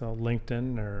 So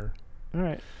LinkedIn or All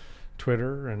right.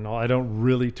 Twitter and all. I don't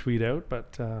really tweet out,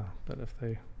 but if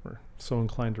they were so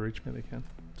inclined to reach me, they can.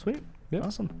 Sweet. Yeah.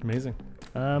 Awesome. Amazing.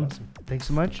 Awesome. Thanks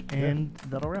so much, and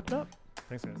that'll wrap it up.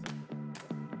 Thanks,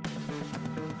 guys.